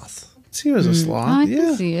sloth. See you as a sloth. I yeah.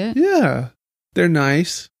 can see it. Yeah. They're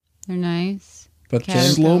nice. They're nice. But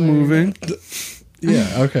Caterpillar. Slow moving.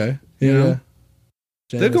 yeah, okay. You know?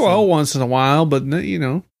 Yeah. They go out once in a while, but not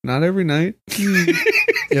every night.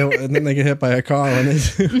 Yeah, and then they get hit by a car when they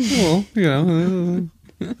do. Well,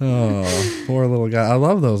 Oh, poor little guy. I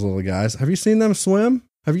love those little guys. Have you seen them swim?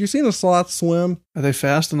 Have you seen a sloth swim? Are they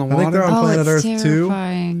fast in the I think water? they're on planet Earth it's too.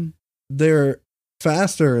 terrifying. They're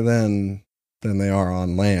faster than they are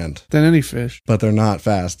on land, Than any fish. but they're not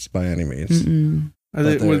fast by any means. Mm-mm. Are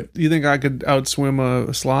they, But they're- you think I could outswim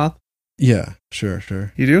a sloth? Yeah, sure.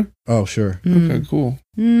 You do? Oh, sure. Okay, cool.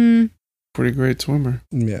 Mm. Pretty great swimmer.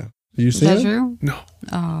 Yeah. You Is seen that it? true? No.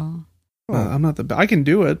 Oh, I'm not I can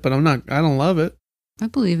do it, but I don't love it. I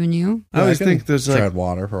believe in you. I always can think there's tread like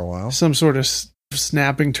water for a while. some sort of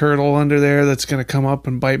snapping turtle under there that's going to come up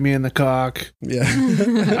and bite me in the cock. Yeah.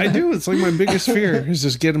 I do. It's like my biggest fear is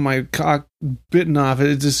just getting my cock bitten off.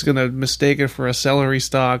 It's just going to mistake it for a celery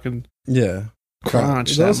stalk and Yeah.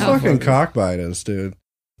 crunch. Those that fucking motherfucker. cockbiters, dude.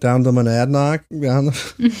 Down the monadnock. Down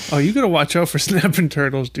the, Oh, you got to watch out for snapping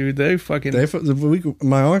turtles, dude. They fucking...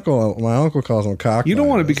 my uncle calls them cockbiters. you don't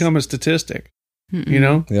want to become a statistic, Mm-mm. you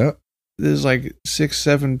know? Yep. There's like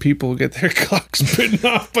 6-7 people get their cocks bitten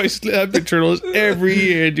off by snapping turtles every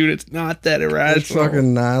year, dude. It's not that irrational. It's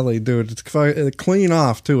fucking gnarly, dude. It's fucking clean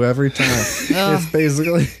off too every time. It's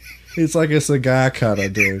basically, it's like a cigar cutter,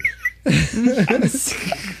 dude.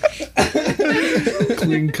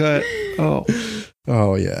 clean cut.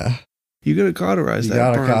 Oh yeah, You gotta cauterize you that.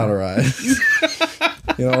 gotta burner. cauterize.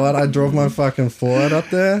 You know what? I drove my fucking Ford up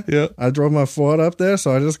there. Yeah. I drove my Ford up there,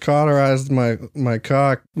 so I just cauterized my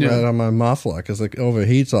cock right on my muffler because it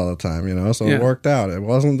overheats all the time. You know, so Yeah. it worked out. It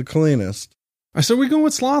wasn't the cleanest. So we going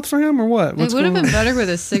with sloth for him or what? It would have going been on? better with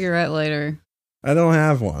a cigarette lighter, I don't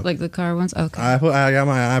have one. like the car ones. Okay. I got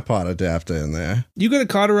my iPod adapter in there. You gotta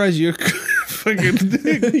cauterize your fucking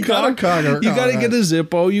You gotta cauterize. You gotta get a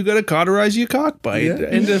Zippo. You gotta cauterize your cock bite. Yeah.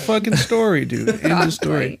 End of fucking story, dude. End of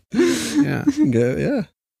story. Yeah.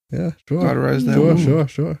 Yeah, sure. Cauterize that Sure, wound.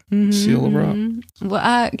 sure. Seal of rock.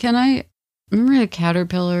 Well, can I remember a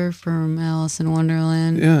caterpillar from Alice in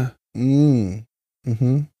Wonderland? Yeah.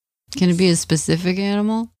 Mm-hmm. Can it be a specific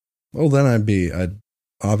animal? Well, then I'd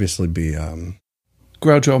obviously be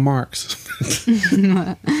Groucho Marx.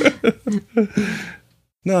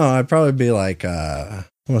 no, I'd probably be like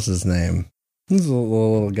what's his name? This is a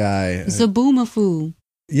little guy. Zaboomafoo.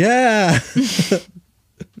 Yeah.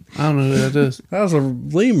 I don't know who that is. That was a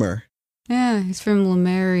lemur. Yeah, he's from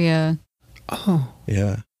Lemuria. Oh.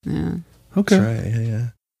 Yeah. Yeah. Okay. That's right. Yeah.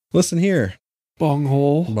 Listen here. Bong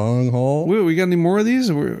hole. Bong hole. Wait, we got any more of these?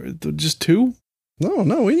 Or we're just 2?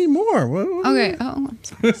 No, we need more. Okay. Oh, I'm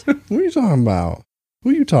sorry. What are you talking about? Who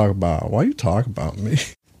you talking about? Why you talk about me?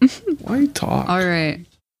 Why you talk? All right.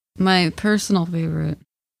 My personal favorite,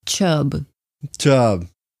 Chub. Chub.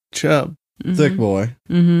 Chub. Thick boy.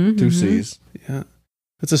 Mm-hmm. 2 C's. Yeah.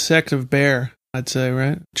 It's a sect of bear, I'd say,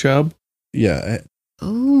 right? Chub. Yeah.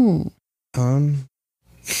 Oh.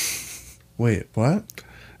 Wait, what?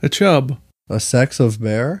 A chub. A sex of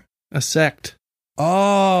bear? A sect.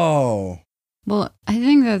 Oh. Well, I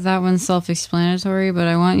think that one's self-explanatory, but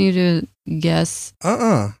I want you to guess.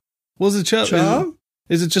 Uh-uh. Was it chub? Chub?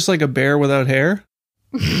 Is it just like a bear without hair?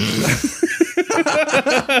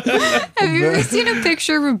 Have you ever seen a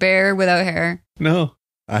picture of a bear without hair? No.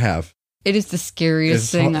 I have. It is the scariest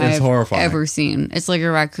It's thing I've horrifying. ever seen. It's like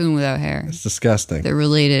a raccoon without hair. It's disgusting. They're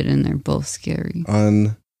related and they're both scary.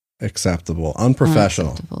 Unacceptable.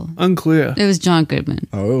 Unprofessional. Unacceptable. Unclear. It was John Goodman.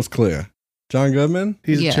 Oh, it was clear. John Goodman?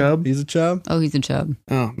 He's Yeah. a chub. He's a chub? Oh, he's a chub.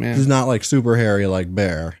 Oh man. He's not like super hairy like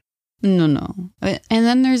bear. No. And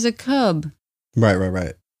then there's a cub,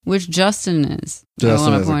 Right. which Justin is. I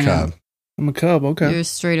Justin wanna is a point cub. out. I'm a cub. Okay. You're a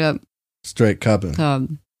straight up Straight cubbing. cub.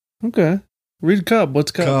 Okay. Read cub.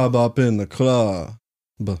 What's cub? Cub up in the club.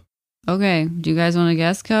 Okay. Do you guys want to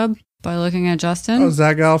guess cub by looking at Justin? Oh,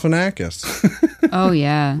 Zach Galifianakis. Oh,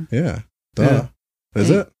 yeah. Yeah. Duh. Is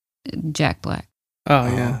Hey. it? Jack Black. Oh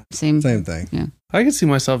yeah. Same. Same thing. Yeah. I can see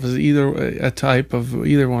myself as either a type of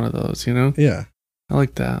either one of those. You know, Yeah. I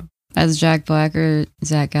like that. As Jack Black or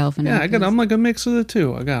Zach Galifianakis. Yeah, I'm like a mix of the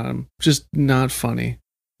two. I got him. Just not funny.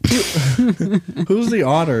 Who's the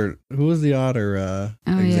otter? Who was the otter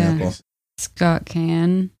example? Yeah. Scott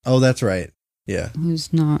Can, Oh, that's right. Yeah.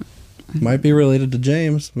 who's not. Might be related to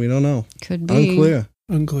James. We don't know. Could be. Unclear.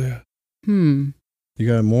 Unclear. You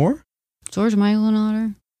got more? George Michael and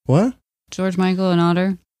Otter? What? George Michael and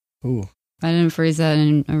Otter? Ooh. I didn't phrase that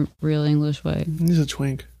in a real English way. He's a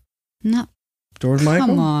twink. No. George Michael?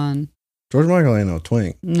 Come on. George Michael ain't no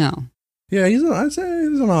twink. No. Yeah, I'd say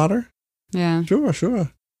he's an otter. Yeah. Sure.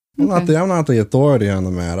 I'm not the authority on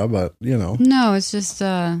the matter, but you know. No, it's just,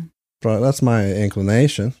 But that's my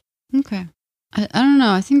inclination. okay. I don't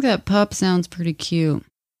know. I think that pup sounds pretty cute.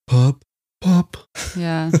 Pup.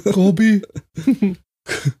 Yeah. Colby.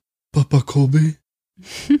 Papa Colby.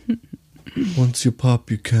 Once you pop,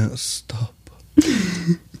 you can't stop.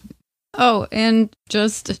 Oh, and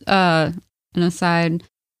just an aside,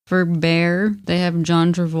 for Bear, they have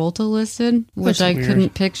John Travolta listed, which That's I weird.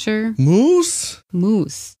 couldn't picture. Moose?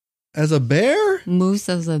 Moose. As a bear? Moose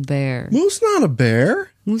as a bear. Moose not a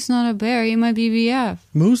bear. Moose not a bear. He might be BBF.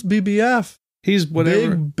 Moose BBF. He's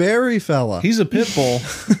whatever. Big berry fella. He's a pit bull.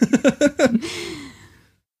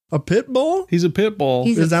 A pit bull? He's a pit bull.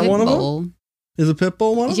 He's Is a that pit one of them? bull. Is a pit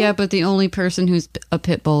bull one of Yeah, them? but the only person who's a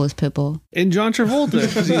pit bull is Pitbull. And John Travolta.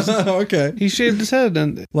 'Cause Okay. he shaved his head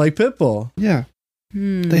and Like pit bull. yeah,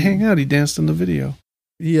 they hang out. He danced in the video.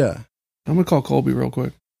 Yeah. I'm gonna call Colby real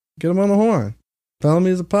quick. Get him on the horn. Tell him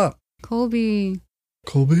he's a pup. Colby.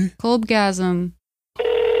 Colby? Colbgasm.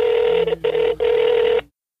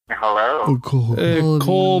 Hello. Oh, Colby. Colby.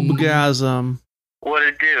 Colbgasm. What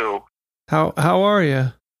it do? How are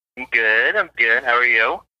you? I'm good. How are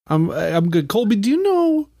you? I'm good. Colby, do you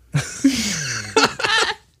know?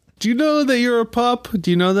 Do you know that you're a pup?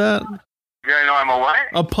 Do you know that? Do I know I'm a what?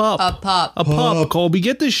 A pup. A pup. A pup, Colby.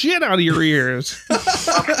 Get the shit out of your ears.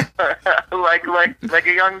 like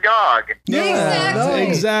a young dog.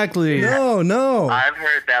 Exactly. No. I've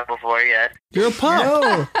heard that before, yes. You're a pup.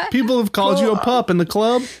 No. People have called you a pup in the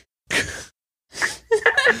club.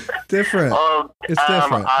 Different. Oh, It's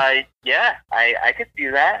different. I could see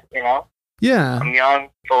that, you know. Yeah. I'm young,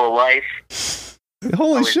 full of life.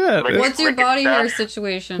 Holy Oh, shit. like- What's your Wicked body hair stuff.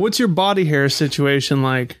 situation? What's your body hair situation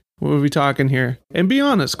like? What are we talking here? And be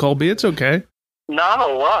honest, Colby. It's okay. Not a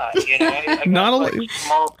lot, you know. I got Not a like lot.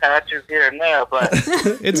 small patches here and there, but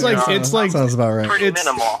It's like it's like sounds about right. pretty it's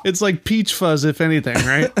minimal. it's like peach fuzz, if anything,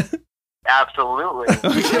 right? Absolutely.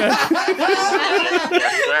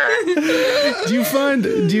 Yes, sir. Do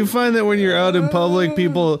you find that when you're out in public,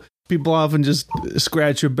 people often just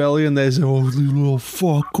scratch your belly and they say, "Oh, you little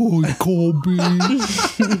fuck, Colby." Do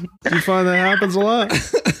you find that happens a lot?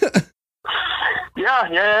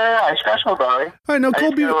 Yeah. I scratched my belly. All right, now I just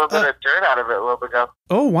Colby. got a little bit of dirt out of it a little bit ago.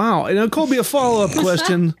 Oh wow! And now Colby, a follow up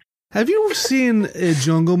question: have you seen a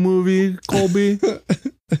Jungle movie, Colby?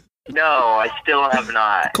 No, I still have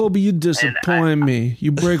not. Colby, you disappoint me.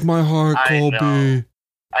 You break my heart, I Colby. know.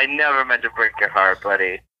 I never meant to break your heart,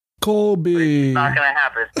 buddy. Colby. It's not gonna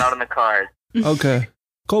happen. It's not in the cards. Okay.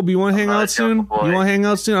 Colby, you want to hang I'm not out a soon? Jungle Boy. You want to hang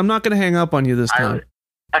out soon? I'm not going to hang up on you this I time. would,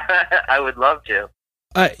 I would love to.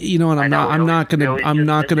 You know what? I know, I'm not we going always to. I'm just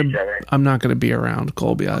not miss going each to. other. I'm not going to be around,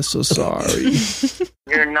 Colby. I'm so sorry.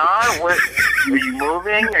 You're not? What, are you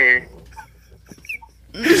moving? Or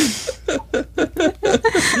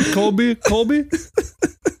Colby.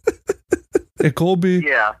 Hey, Colby.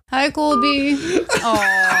 yeah. Hi, Colby.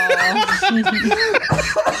 Aww.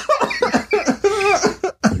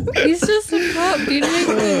 He's just a pup. You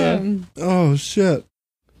didn't make him. Oh, shit.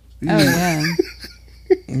 Oh, yeah.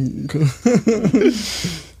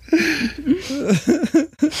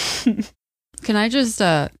 Can I just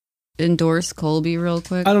endorse Colby real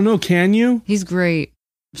quick? I don't know. Can you? He's great.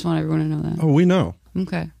 Just want everyone to know that. Oh, we know.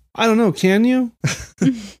 Okay. I don't know. Can you?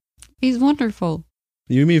 He's wonderful.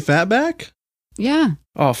 You mean Fatback? Yeah.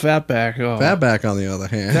 Oh, Fatback. Oh, Fatback, on the other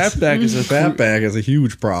hand. Fatback is a Fatback is a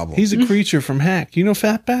huge problem. He's a creature from Hack. You know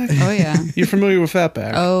Fatback? Oh, yeah. You're familiar with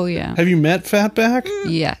Fatback? Oh, yeah. Have you met Fatback?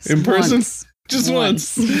 Yes. In person? Once. Just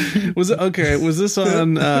once. Was it okay? Was this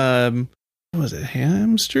on what was it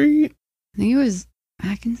Ham Street? I think it was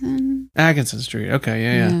Atkinson. Atkinson Street. Okay,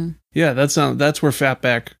 yeah. That's where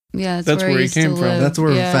Fatback. Yeah, That's where he used to came from. live. That's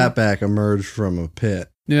where yeah. Fatback emerged from a pit,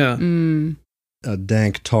 Yeah, a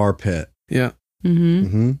dank tar pit. yeah. Mm-hmm.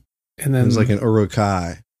 Mm-hmm. And It then was like an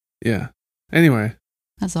urukai. yeah. Anyway,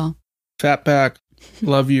 That's all. Fatback,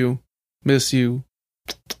 love you, miss you.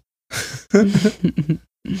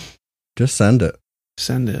 Just send it.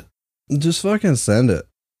 Send it. Just fucking send it.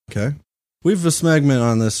 Okay. We have a segment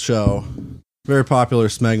on this show, very popular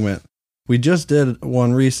segment. We just did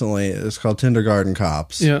one recently. It's called Kindergarten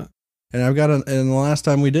Cops. Yeah. And I've got and the last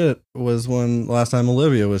time we did it was last time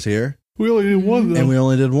Olivia was here. We only did one, though. And we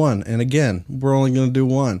only did one. And again, we're only going to do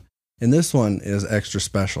one. And this one is extra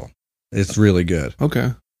special. It's really good.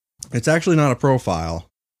 Okay. It's actually not a profile.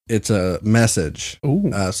 It's a message.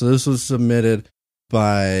 Ooh. So this was submitted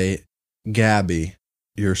by Gabby,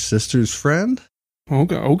 your sister's friend.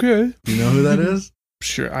 Okay. You know who that is?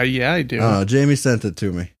 Sure. Yeah, I do. Jamie sent it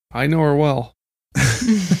to me. I know her well.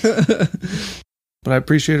 But I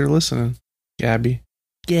appreciate her listening. Gabby.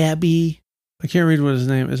 I can't read what his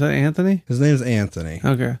name is. That Anthony? His name's Anthony.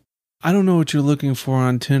 Okay. I don't know what you're looking for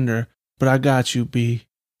on Tinder, but I got you, B.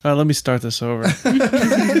 All right, let me start this over.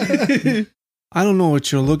 I don't know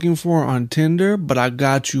what you're looking for on Tinder, but I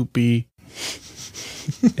got you, B.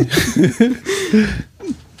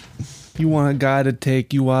 You want a guy to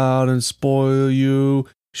take you out and spoil you,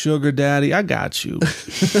 sugar daddy? I got you.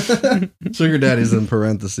 Sugar daddy's in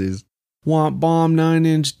parentheses. Want bomb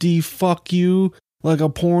 9-inch D? Fuck you like a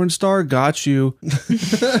porn star? Got you.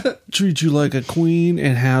 Treat you like a queen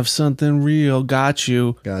and have something real? Got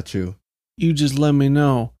you. Got you. You just let me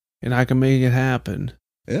know and I can make it happen.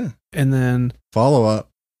 Yeah. And then Follow up.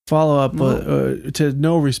 to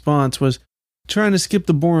no response was trying to skip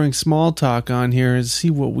the boring small talk on here and see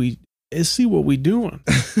what we doing.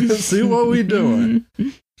 See what we doing.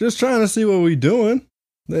 Just trying to see what we doing.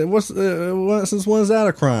 Since when's that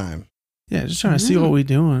a crime? Yeah, just trying to see what we I'm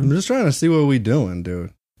doing. just trying to see what we doing,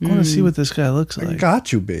 dude. I want to see what this guy looks I like.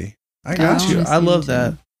 got you, B. I got got you. you. I love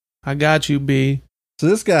that. I got you, B. So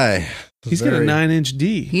this guy, He's got a 9-inch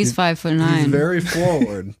D. He's 5'9". He's very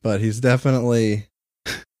forward, but he's definitely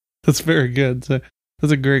That's very good. So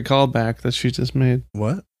that's a great callback that she just made.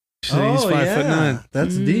 what? She said he's 5'9".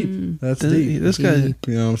 That's deep. That's This- deep. This guy, Deep.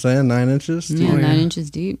 You know what I'm saying? 9 inches. Yeah, Oh, yeah. 9 inches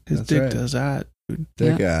deep. his That's dick right. does that. Dude.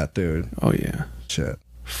 Dick out, dude. Oh yeah. Shit.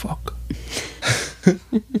 Fuck.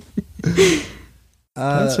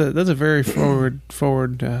 That's a very forward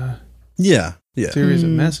Yeah. Yeah. series of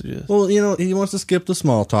Mm. messages. Well, he wants to skip the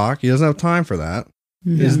small talk. He doesn't have time for that.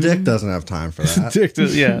 His Mhm. dick doesn't have time for that. Dick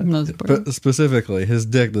does, yeah. Most important. But specifically, his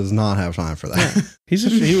dick does not have time for that. he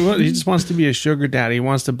just wants to be a sugar daddy. He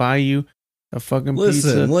wants to buy you a fucking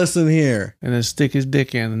pizza Listen here. and then stick his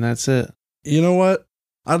dick in, and that's it. You know what?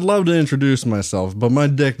 I'd love to introduce myself, but my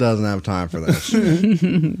dick doesn't have time for that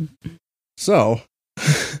shit. So,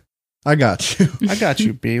 I got you. I got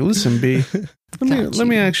you, B. Listen, B. Let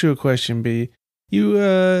me ask you a question, B. You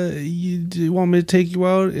do you want me to take you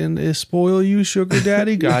out and spoil you, sugar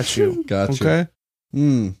daddy? Got you. Got you. Okay.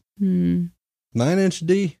 9-inch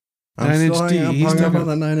D. I'm 9-inch still D. hung He's up talking- on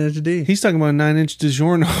the 9-inch D. He's talking about 9-inch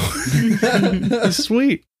DiGiorno. It's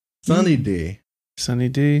sweet. Sunny D. Sunny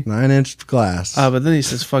D. 9-inch glass. But then he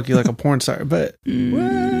says, fuck you like a porn star. But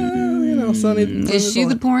Well, Sunny. Is she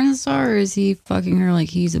the porn star or is he fucking her like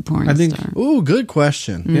he's a porn I think- star? Ooh, good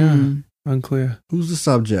question. yeah, unclear. Who's the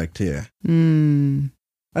subject here? Mm.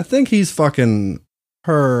 I think he's fucking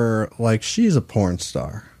her like she's a porn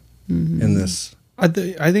star Mhm. in this. I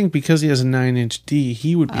think because he has a 9-inch D,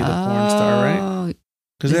 he would be the porn star, right? Oh.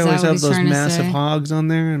 Because Is they that always what have he's those trying to massive say? hogs on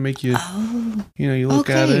there and make you, Oh. you look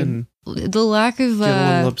at Okay. it and The lack of get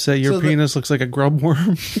a little upset. Your so the- penis looks like a grub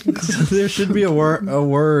worm. There should be a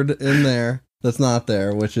word in there that's not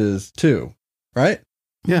there, which is 2, right?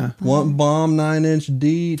 Yeah. One bomb 9-inch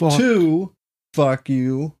D. Fuck. 2, fuck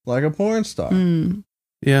you like a porn star. Mm.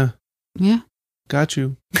 Yeah. Yeah. Got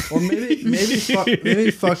you. Or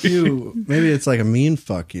maybe fuck you. Maybe it's like a mean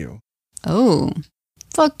fuck you. Oh.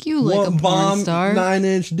 Fuck you like One a porn bomb star.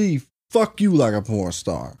 9-inch D. Fuck you like a porn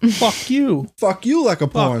star. Fuck you. Fuck you like a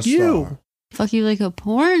porn Fuck star. you. Fuck you like a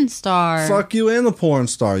porn star. Fuck you and the porn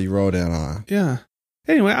star you wrote in on. Yeah.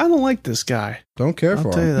 Anyway, I don't like this guy. Don't care I'll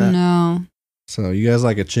for tell you him. that. No. So you guys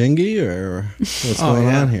like a chingy or what's Oh, going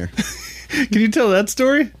yeah. on here? Can you tell that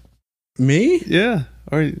story? Me? Yeah.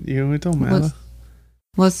 Or it don't matter.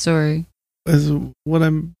 What story? Is what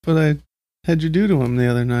I had you do to him the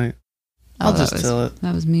other night. I'll that just was- tell it.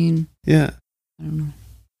 That was mean. Yeah. I don't know.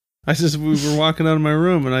 We were walking out of my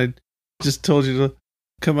room and I just told you to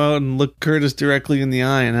come out and look Curtis directly in the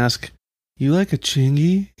eye and ask, "You like a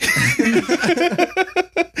chingy?"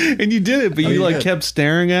 And you did it, but you yeah. kept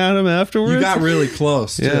staring at him afterwards. You got really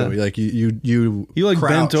close too. Yeah. Like you You crouched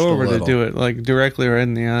bent over a to little. do it, directly right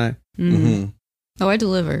in the eye. Mm-hmm. Oh, I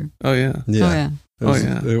deliver. Oh yeah, Yeah. Oh, yeah. It was, Oh,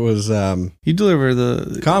 yeah. It was you deliver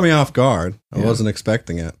the. caught me off guard. I Yeah. wasn't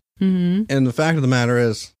expecting it. Mm-hmm. And the fact of the matter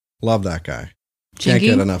is, love that guy. Can't Chingy?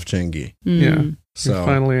 get enough chingy. Yeah. Mm. You're So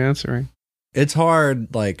finally answering. it's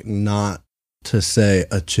hard, not to say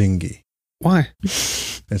a chingy. Why?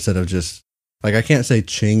 instead of just like I can't say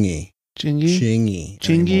chingy. Chingy?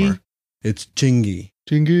 Chingy. Anymore. It's chingy.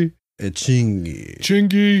 Chingy? It's chingy.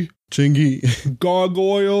 Chingy? Chingy.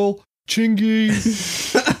 Gargoyle? Chingy?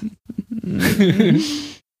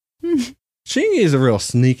 Chingy is a real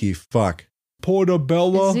sneaky fuck.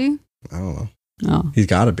 Portobello? Is he? I don't know. Oh. He's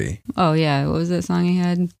got to be. Oh, yeah. What was that song he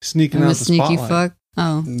had? Sneaking I'm out a the sneaky spotlight. fuck.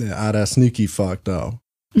 Oh. Yeah, that sneaky fuck though.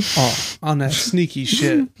 Oh, on that sneaky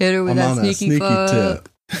shit. Hit her with I'm that on that sneaky fuck.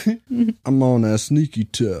 tip. I'm on that sneaky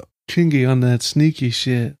tip. Chingy on that sneaky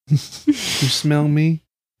shit. You smell me?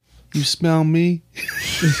 You smell me?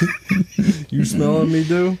 You smelling me,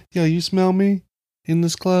 dude? Yo, you smell me? In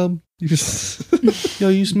this club? You Yo,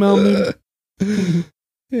 you smell me?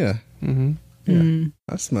 yeah, Mm-hmm. yeah. Mm.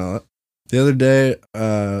 I smell it. The other day,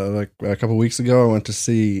 like a couple weeks ago, I went to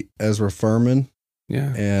see Ezra Furman,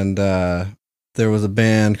 Yeah. and there was a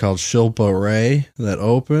band called Shilpa Ray that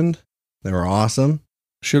opened. They were awesome.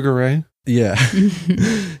 Sugar Ray? Yeah.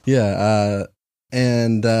 Yeah.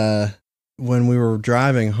 And when we were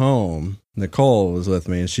driving home, Nicole was with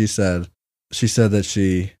me, and she said that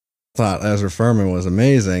she thought Ezra Furman was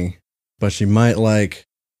amazing, but she might like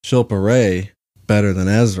Shilpa Ray better than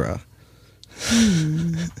Ezra.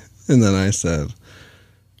 And then I said,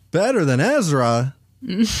 better than Ezra?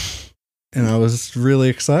 And I was really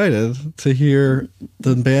excited to hear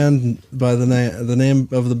the band by the name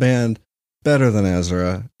of the band better than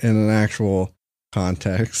Ezra in an actual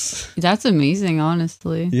context. That's amazing,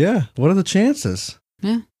 honestly. Yeah. What are the chances?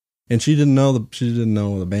 Yeah. And she didn't know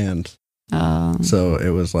the band. So it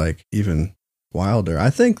was like even wilder. I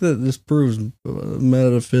think that this proves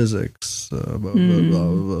metaphysics.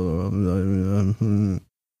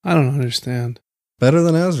 I don't understand. Better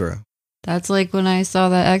than Ezra. That's like when I saw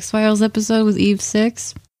that X-Files episode with Eve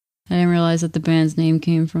 6. I didn't realize that the band's name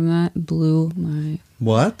came from that. Blew my...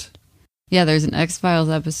 What? Yeah, there's an X-Files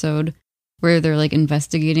episode where they're like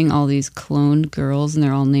investigating all these cloned girls and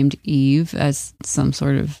they're all named Eve as some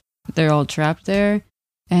sort of... They're all trapped there.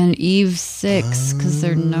 And Eve 6, because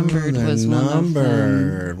they're numbered, They're was one of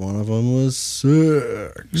them. One of them was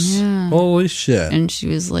 6. Yeah. Holy shit. And she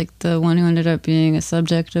was like the one who ended up being a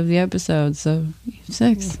subject of the episode, so Eve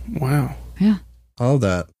 6. Wow. Yeah. I love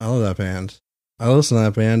that. I love that band. I listen to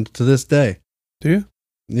that band to this day. Do you?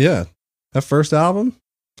 Yeah. That first album,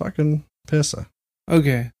 fucking pissa.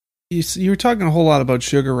 Okay. You were talking a whole lot about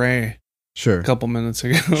Sugar Ray Sure. a couple minutes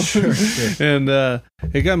ago. Sure. And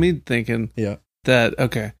it got me thinking Yeah. that,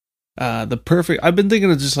 okay, I've been thinking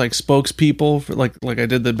of just like spokespeople for like I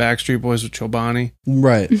did the Backstreet Boys with Chobani,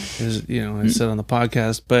 Right. as I said on the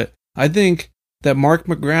podcast, but I think that Mark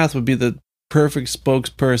McGrath would be the perfect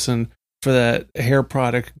spokesperson for that hair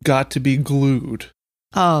product, Got to Be Glued.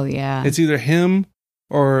 Oh, yeah. It's either him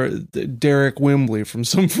or Derek Wembley from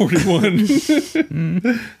Sum 41.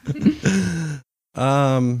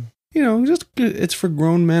 Just it's for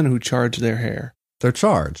grown men who charge their hair. They're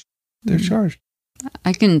charged. They're charged.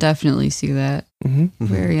 I can definitely see that. Mm-hmm.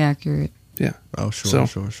 Very accurate. Yeah. Oh, sure,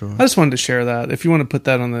 So, sure. I just wanted to share that. If you want to put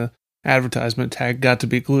that on the advertisement tag, Got to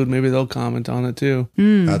Be Glued, maybe they'll comment on it too.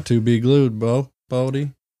 Mm. Got to be glued,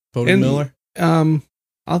 Bodie And- Miller.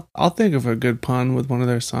 I'll think of a good pun with one of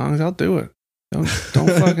their songs. I'll do it. Don't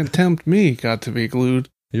fucking tempt me. Got to Be Glued.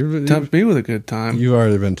 Tempt me with a good time. You've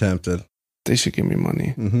already been tempted. They should give me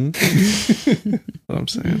money. Mm-hmm. What I'm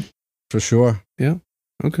saying. For sure.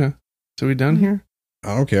 Okay. So we done here?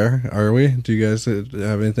 I don't care. Are we? Do you guys have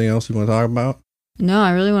anything else you want to talk about? No,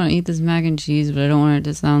 I really want to eat this mac and cheese, but I don't want it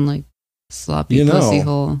to sound like sloppy You know. pussy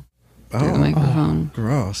hole through the microphone.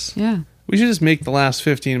 Gross. Yeah. We should just make the last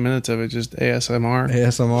 15 minutes of it just ASMR.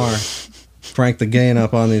 ASMR. Crank the gain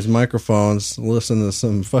up on these microphones. Listen to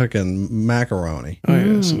some fucking macaroni. Oh,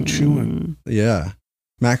 yeah. Some chewing. Yeah.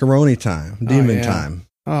 Macaroni time. Demon yeah. time.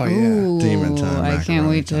 Oh, yeah. Ooh, Demon time, I can't macaroni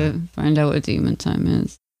wait to find out what demon time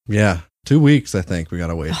is. Yeah. 2 weeks, I think we got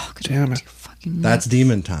to wait. Oh, could Damn you it. fucking That's nuts.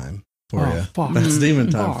 demon time for Oh, you. fuck. That's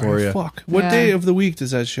demon time Oh, for you. fuck. What Yeah. day of the week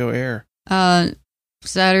does that show air?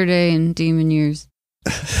 Saturday in demon years.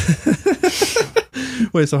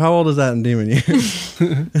 Wait, so how old is that in demon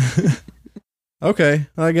years? Okay.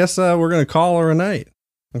 I guess we're going to call her a night.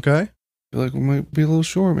 Okay. Feel like we might be a little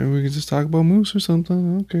short. Maybe we could just talk about moose or something.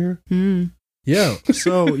 I don't care. Mm. Yeah.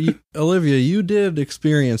 So, Olivia, you did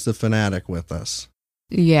experience the Fanatic with us.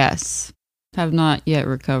 Yes. Have not yet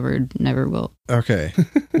recovered. Never will. Okay.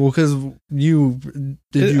 Well, because did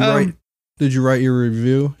you write your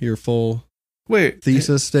review, your full Wait.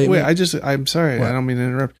 thesis statement? Wait, I'm sorry. What? I don't mean to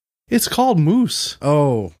interrupt. It's called Moose.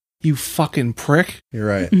 Oh, You fucking prick. you're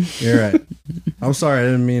right. You're right. I'm sorry. I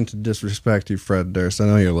didn't mean to disrespect you, Fred Durst. I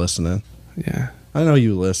know you're listening. Yeah. I know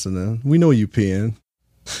you listening. We know you peeing.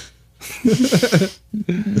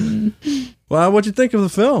 Well, what'd you think of the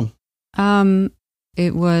film?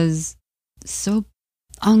 It was so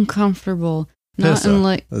uncomfortable. Not Pissa, in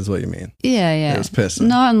like, that's what you mean. yeah. It was pissing.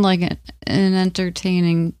 Not in like an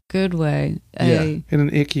entertaining, good way. Yeah. In an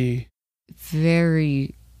icky.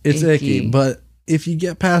 Very It's icky, but if you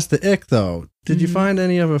get past the ick, though, did you Mhm. find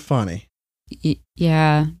any of it funny?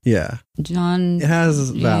 Yeah. Yeah, John. it has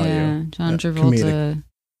value. Yeah, John comedic. Travolta.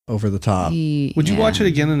 Over the top. Would you watch it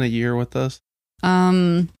again in a year with us?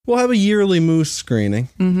 We'll have a yearly Moose screening.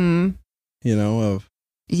 Mm-hmm. You know, of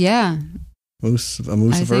Yeah. I think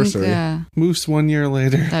Moose-iversary. Moose 1 year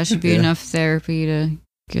later. that should be Yeah. enough therapy to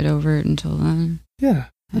get over it until then. Yeah,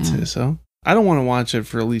 I'd Yeah. say so. I don't want to watch it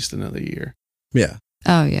for at least another year. Yeah.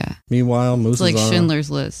 Oh, yeah. Meanwhile, Moose It's like is on. Schindler's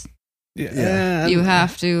List. Yeah. You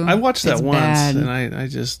have to. I watched that It's once, bad. and I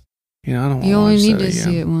just, I don't want You only watch need that to see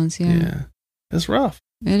again. it once, yeah. It's rough.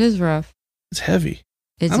 It is rough. It's heavy.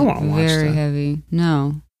 It's I don't wanna watch very that. heavy.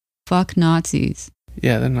 No. Fuck Nazis.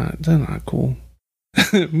 Yeah, they're not cool.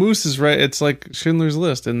 Moose is right. It's like Schindler's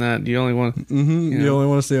List in that you only want Mm-hmm. You Yeah. only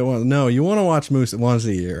want to see it once. No, you want to watch Moose once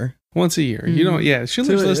a year. once a year. You don't. Yeah,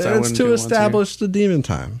 Schindler's List. I It's wouldn't to do once a year. establish the demon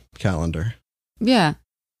time calendar. Yeah.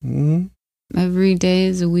 Mm-hmm. Every day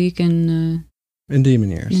is a week in In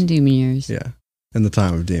demon years. demon years. Yeah. In the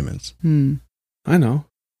time of demons. I know.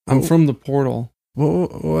 I'm Oh. from the portal.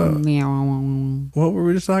 What Meow. were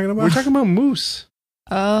we just talking about? We're talking about Moose.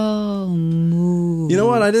 Oh, moose. You know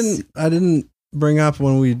what? I didn't bring up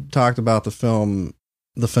when we talked about the film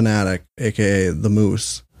The Fanatic, aka The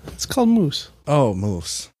Moose. It's called Moose. Oh,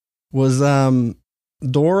 Moose. Was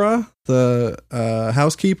Dora, the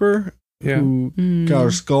housekeeper Yeah. who Mm. got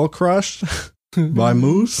her skull crushed by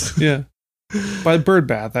Moose? Yeah. By bird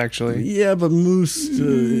bath, actually. Yeah, but Moose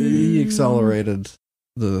he accelerated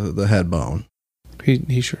the head bone.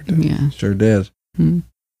 He sure did. Yeah. Sure did. Hmm.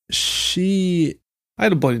 She I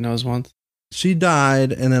had a bloody nose once.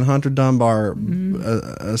 died, and then Hunter Dunbar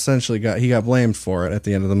Mhm. essentially got blamed for it at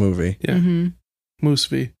the end of the movie. Yeah. Mm-hmm. Moose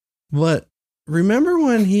V. But remember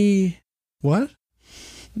when he what?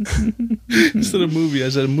 Instead of movie, I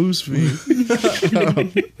said Moose V.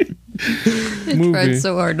 I Movie. tried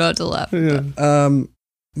so hard not to laugh. Yeah.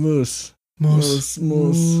 Moose. What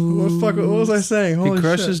the fuck? What was I saying? He Holy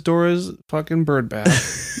crushes shit. Dora's fucking bird bath.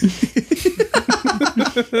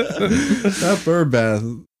 That bird bath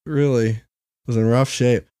really was in rough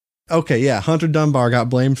shape. Okay, yeah, Hunter Dunbar got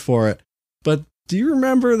blamed for it. But do you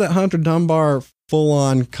remember that Hunter Dunbar full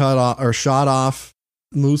on cut off or shot off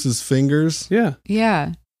Moose's fingers? Yeah.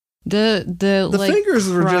 Yeah. The like, fingers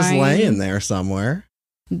were just crying- laying there somewhere.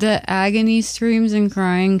 The agony screams and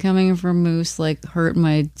crying coming from Moose like hurt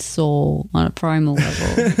my soul on a primal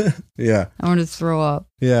level. Yeah. I wanted to throw up.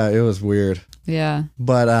 Yeah, it was weird. Yeah.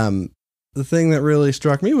 But the thing that really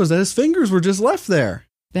struck me was that his fingers were just left there.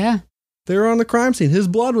 Yeah. They were on the crime scene. His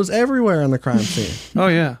blood was everywhere on the crime scene. Oh,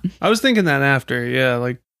 yeah. I was thinking that after. Yeah.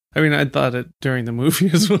 Like, I mean, I thought it during the movie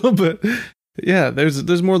as well, but yeah,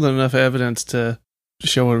 there's more than enough evidence to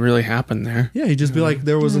show what really happened there. Yeah, he'd just be like,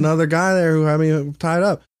 there was another guy there who had me tied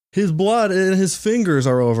up. His blood and his fingers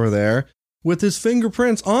are over there with his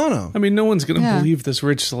fingerprints on them. I mean, no one's going to Yeah. believe this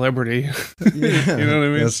rich celebrity. Yeah, You know what I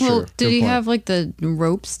mean? That's Well, true. did Good he point. have like the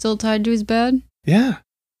rope still tied to his bed? Yeah.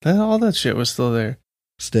 All that shit was still there.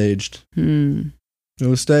 Staged? It It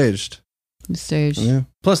was staged. was staged. Yeah.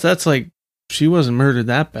 Plus, that's like, she wasn't murdered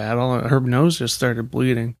that bad. Her nose just started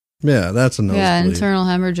bleeding. Yeah, that's a nosebleed. Yeah, internal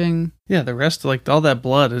hemorrhaging. Yeah, the rest, like, all that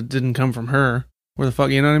blood, it didn't come from her. Where the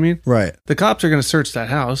fuck, you know what I mean? Right, The cops are going to search that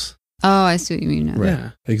house. Oh, I see what you mean now. right. Yeah.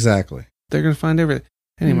 Exactly. They're going to find everything.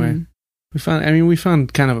 Anyway, Mm. we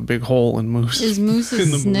found kind of a big hole in Moose. Is Moose a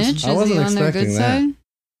In the Moose. snitch? I Is wasn't he on their good expecting that. side?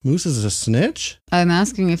 Moose is a snitch? I'm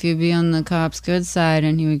asking if he'd be on the cop's good side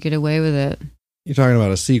and he would get away with it. You're talking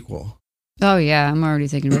about a sequel. Oh, yeah, I'm already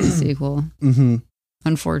thinking about the sequel, Mm-hmm.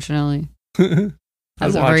 unfortunately. I'd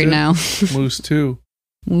As of watch right it. now. Moose 2.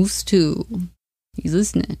 Moose 2. He's a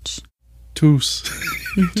snitch. Toos.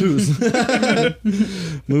 Toos.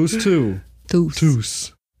 Moose 2. Toos.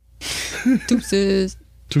 Toos. Tooses.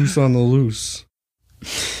 Toos on the loose.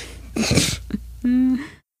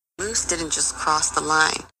 Moose didn't just cross the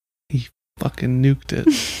line. Fucking nuked it.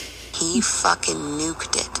 He fucking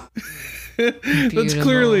nuked it. That's Beautiful.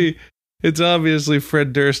 clearly, it's obviously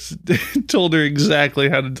Fred Durst told her exactly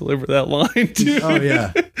how to deliver that line, too. Oh,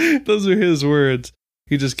 yeah. Those are his words.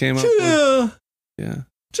 He just came up with. Yeah. Yeah.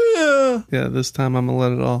 Yeah. Yeah, this time I'm going to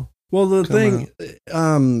let it all. Well, the Come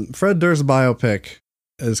thing, Fred Durst biopic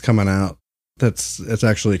is coming out. It's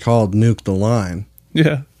actually called Nuke the Line.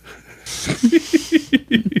 Yeah.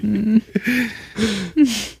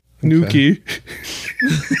 Nuki.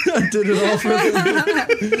 I did it all for them.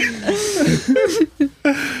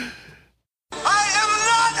 I am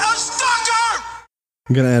not a stalker!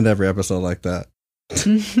 I'm going to end every episode like that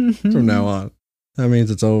from now on. That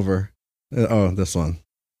means it's over. Oh, this one.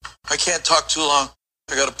 I can't talk too long.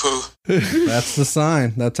 I gotta poo. That's the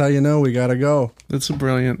sign. That's how you know we got to go. It's a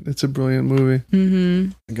brilliant movie. Mm-hmm.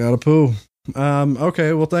 I got to poo.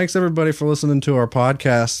 Okay, well, thanks everybody for listening to our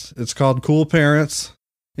podcast. It's called Cool Parents,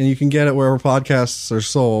 and you can get it wherever podcasts are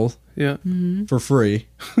sold Yeah. for free.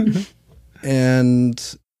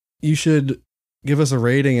 And you should give us a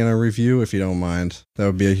rating and a review if you don't mind. That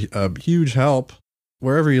would be a huge help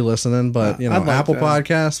wherever you're listening. But I'd like Apple that.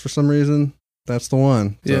 Podcasts for some reason, that's the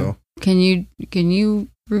one. Yeah. So Can you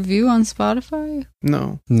review on Spotify?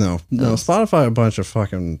 No. no, Oh. Spotify a bunch of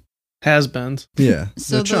fucking Has-beens. yeah.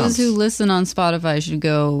 So they're those chumps. who listen on Spotify should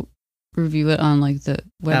go review it on like the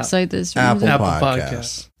website that's Apple Apple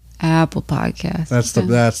Podcasts. Apple Podcasts. That's Okay.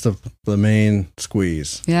 that's the main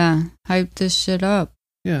squeeze. Yeah, hype this shit up.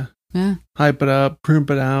 Yeah. Yeah. Hype it up, primp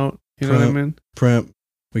it out. You know what I mean? Primp.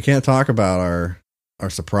 We can't talk about our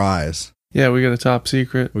surprise. Yeah, we got a top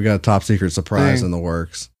secret. We got a top secret surprise Dang. in the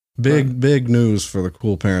works. Big news for the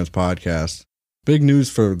Cool Parents podcast. Big news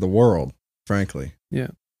for the world, frankly. Yeah.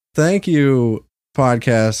 Thank you,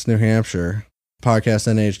 Podcast New Hampshire,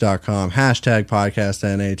 podcastnh.com,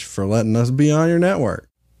 #podcastnh for letting us be on your network.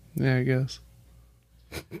 Yeah, I guess.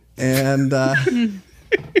 And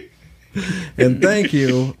and thank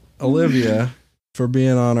you, Olivia, for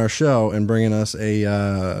being on our show and bringing us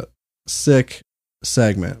a sick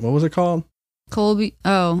segment. What was it called? Colby.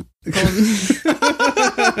 Oh, Colby.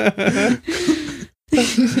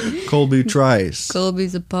 Colby Trice.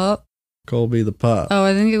 Colby's a pup. Colby the pup. Oh,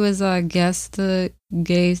 I think it was Guess the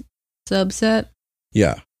Gay subset.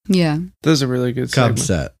 Yeah. Yeah. This is a really good Cub segment.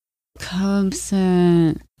 set.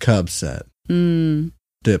 Cubset. Cub set. Mm.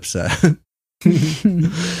 Dip set.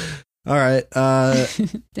 All right.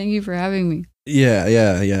 Thank you for having me. Yeah.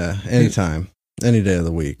 Anytime. Any day of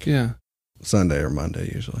the week. Yeah. Sunday or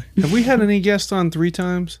Monday, usually. Have we had any guests on 3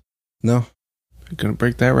 times? No. We're going to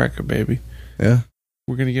break that record, baby. Yeah.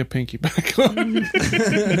 We're going to get Pinky back on.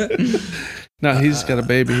 No, he's got a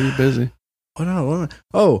baby. He's busy. What else?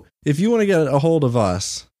 Oh, if you want to get a hold of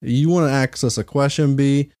us, you want to ask us a question,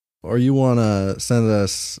 B, or you want to send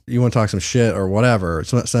us, you want to talk some shit or whatever,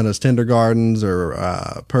 send us Kindergartens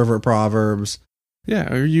or pervert proverbs.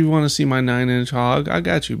 Yeah, or you want to see my 9-inch hog? I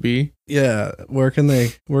got you, B. Yeah, where can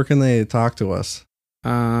they talk to us?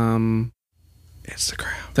 Instagram.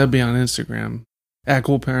 That'd be on Instagram. At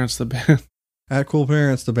Cool Parents the Band. At Cool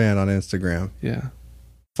Parents the Band on Instagram. Yeah.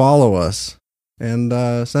 Follow us and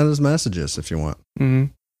send us messages if you want. Mm-hmm.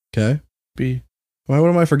 Okay. B. What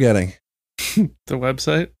am I forgetting? The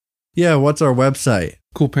website? Yeah, what's our website?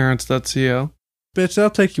 Coolparents.co. Bitch, that'll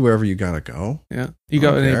take you wherever you gotta go. Yeah. You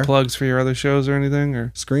got Okay. any plugs for your other shows or anything?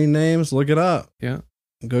 Or Screen names, look it up. yeah.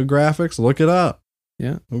 Good graphics, look it up.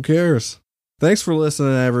 Yeah. Who cares? Thanks for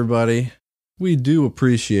listening, everybody. We do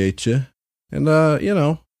appreciate you. And,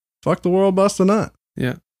 fuck the world, bust a nut.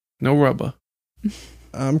 Yeah. No rubber.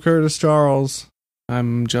 I'm Curtis Charles.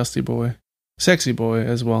 I'm Justy Boy. Sexy Boy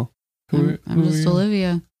as well. I'm just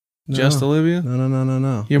Olivia. No. Just Olivia?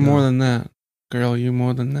 No. You're No. more than that. Girl, you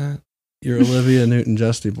more than that. You're Olivia Newton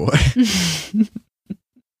Justy Boy.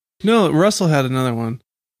 No, Russell had another one.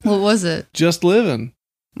 What was it? Just Living.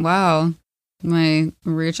 Wow. My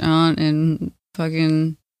rich aunt in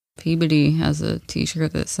fucking Peabody has a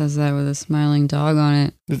t-shirt that says that with a smiling dog on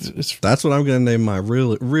it. It's That's what I'm gonna name my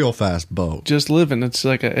real fast boat. Just Living. It's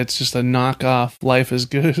like it's just a knockoff. Life is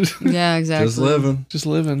good. Yeah, exactly. Just living. Just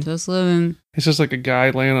living. Just living. It's just like a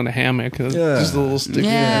guy laying on a hammock. It's Yeah. Just a little sticky.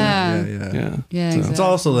 Yeah. Yeah. Yeah. Yeah, So- exactly. It's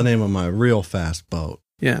also the name of my real fast boat.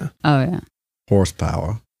 Yeah. Oh, yeah.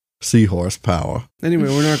 Horsepower. Sea horsepower. Anyway,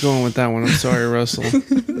 we're not going with that one. I'm sorry, Russell.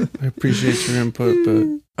 I appreciate your input,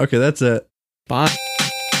 but Okay, that's it. bye.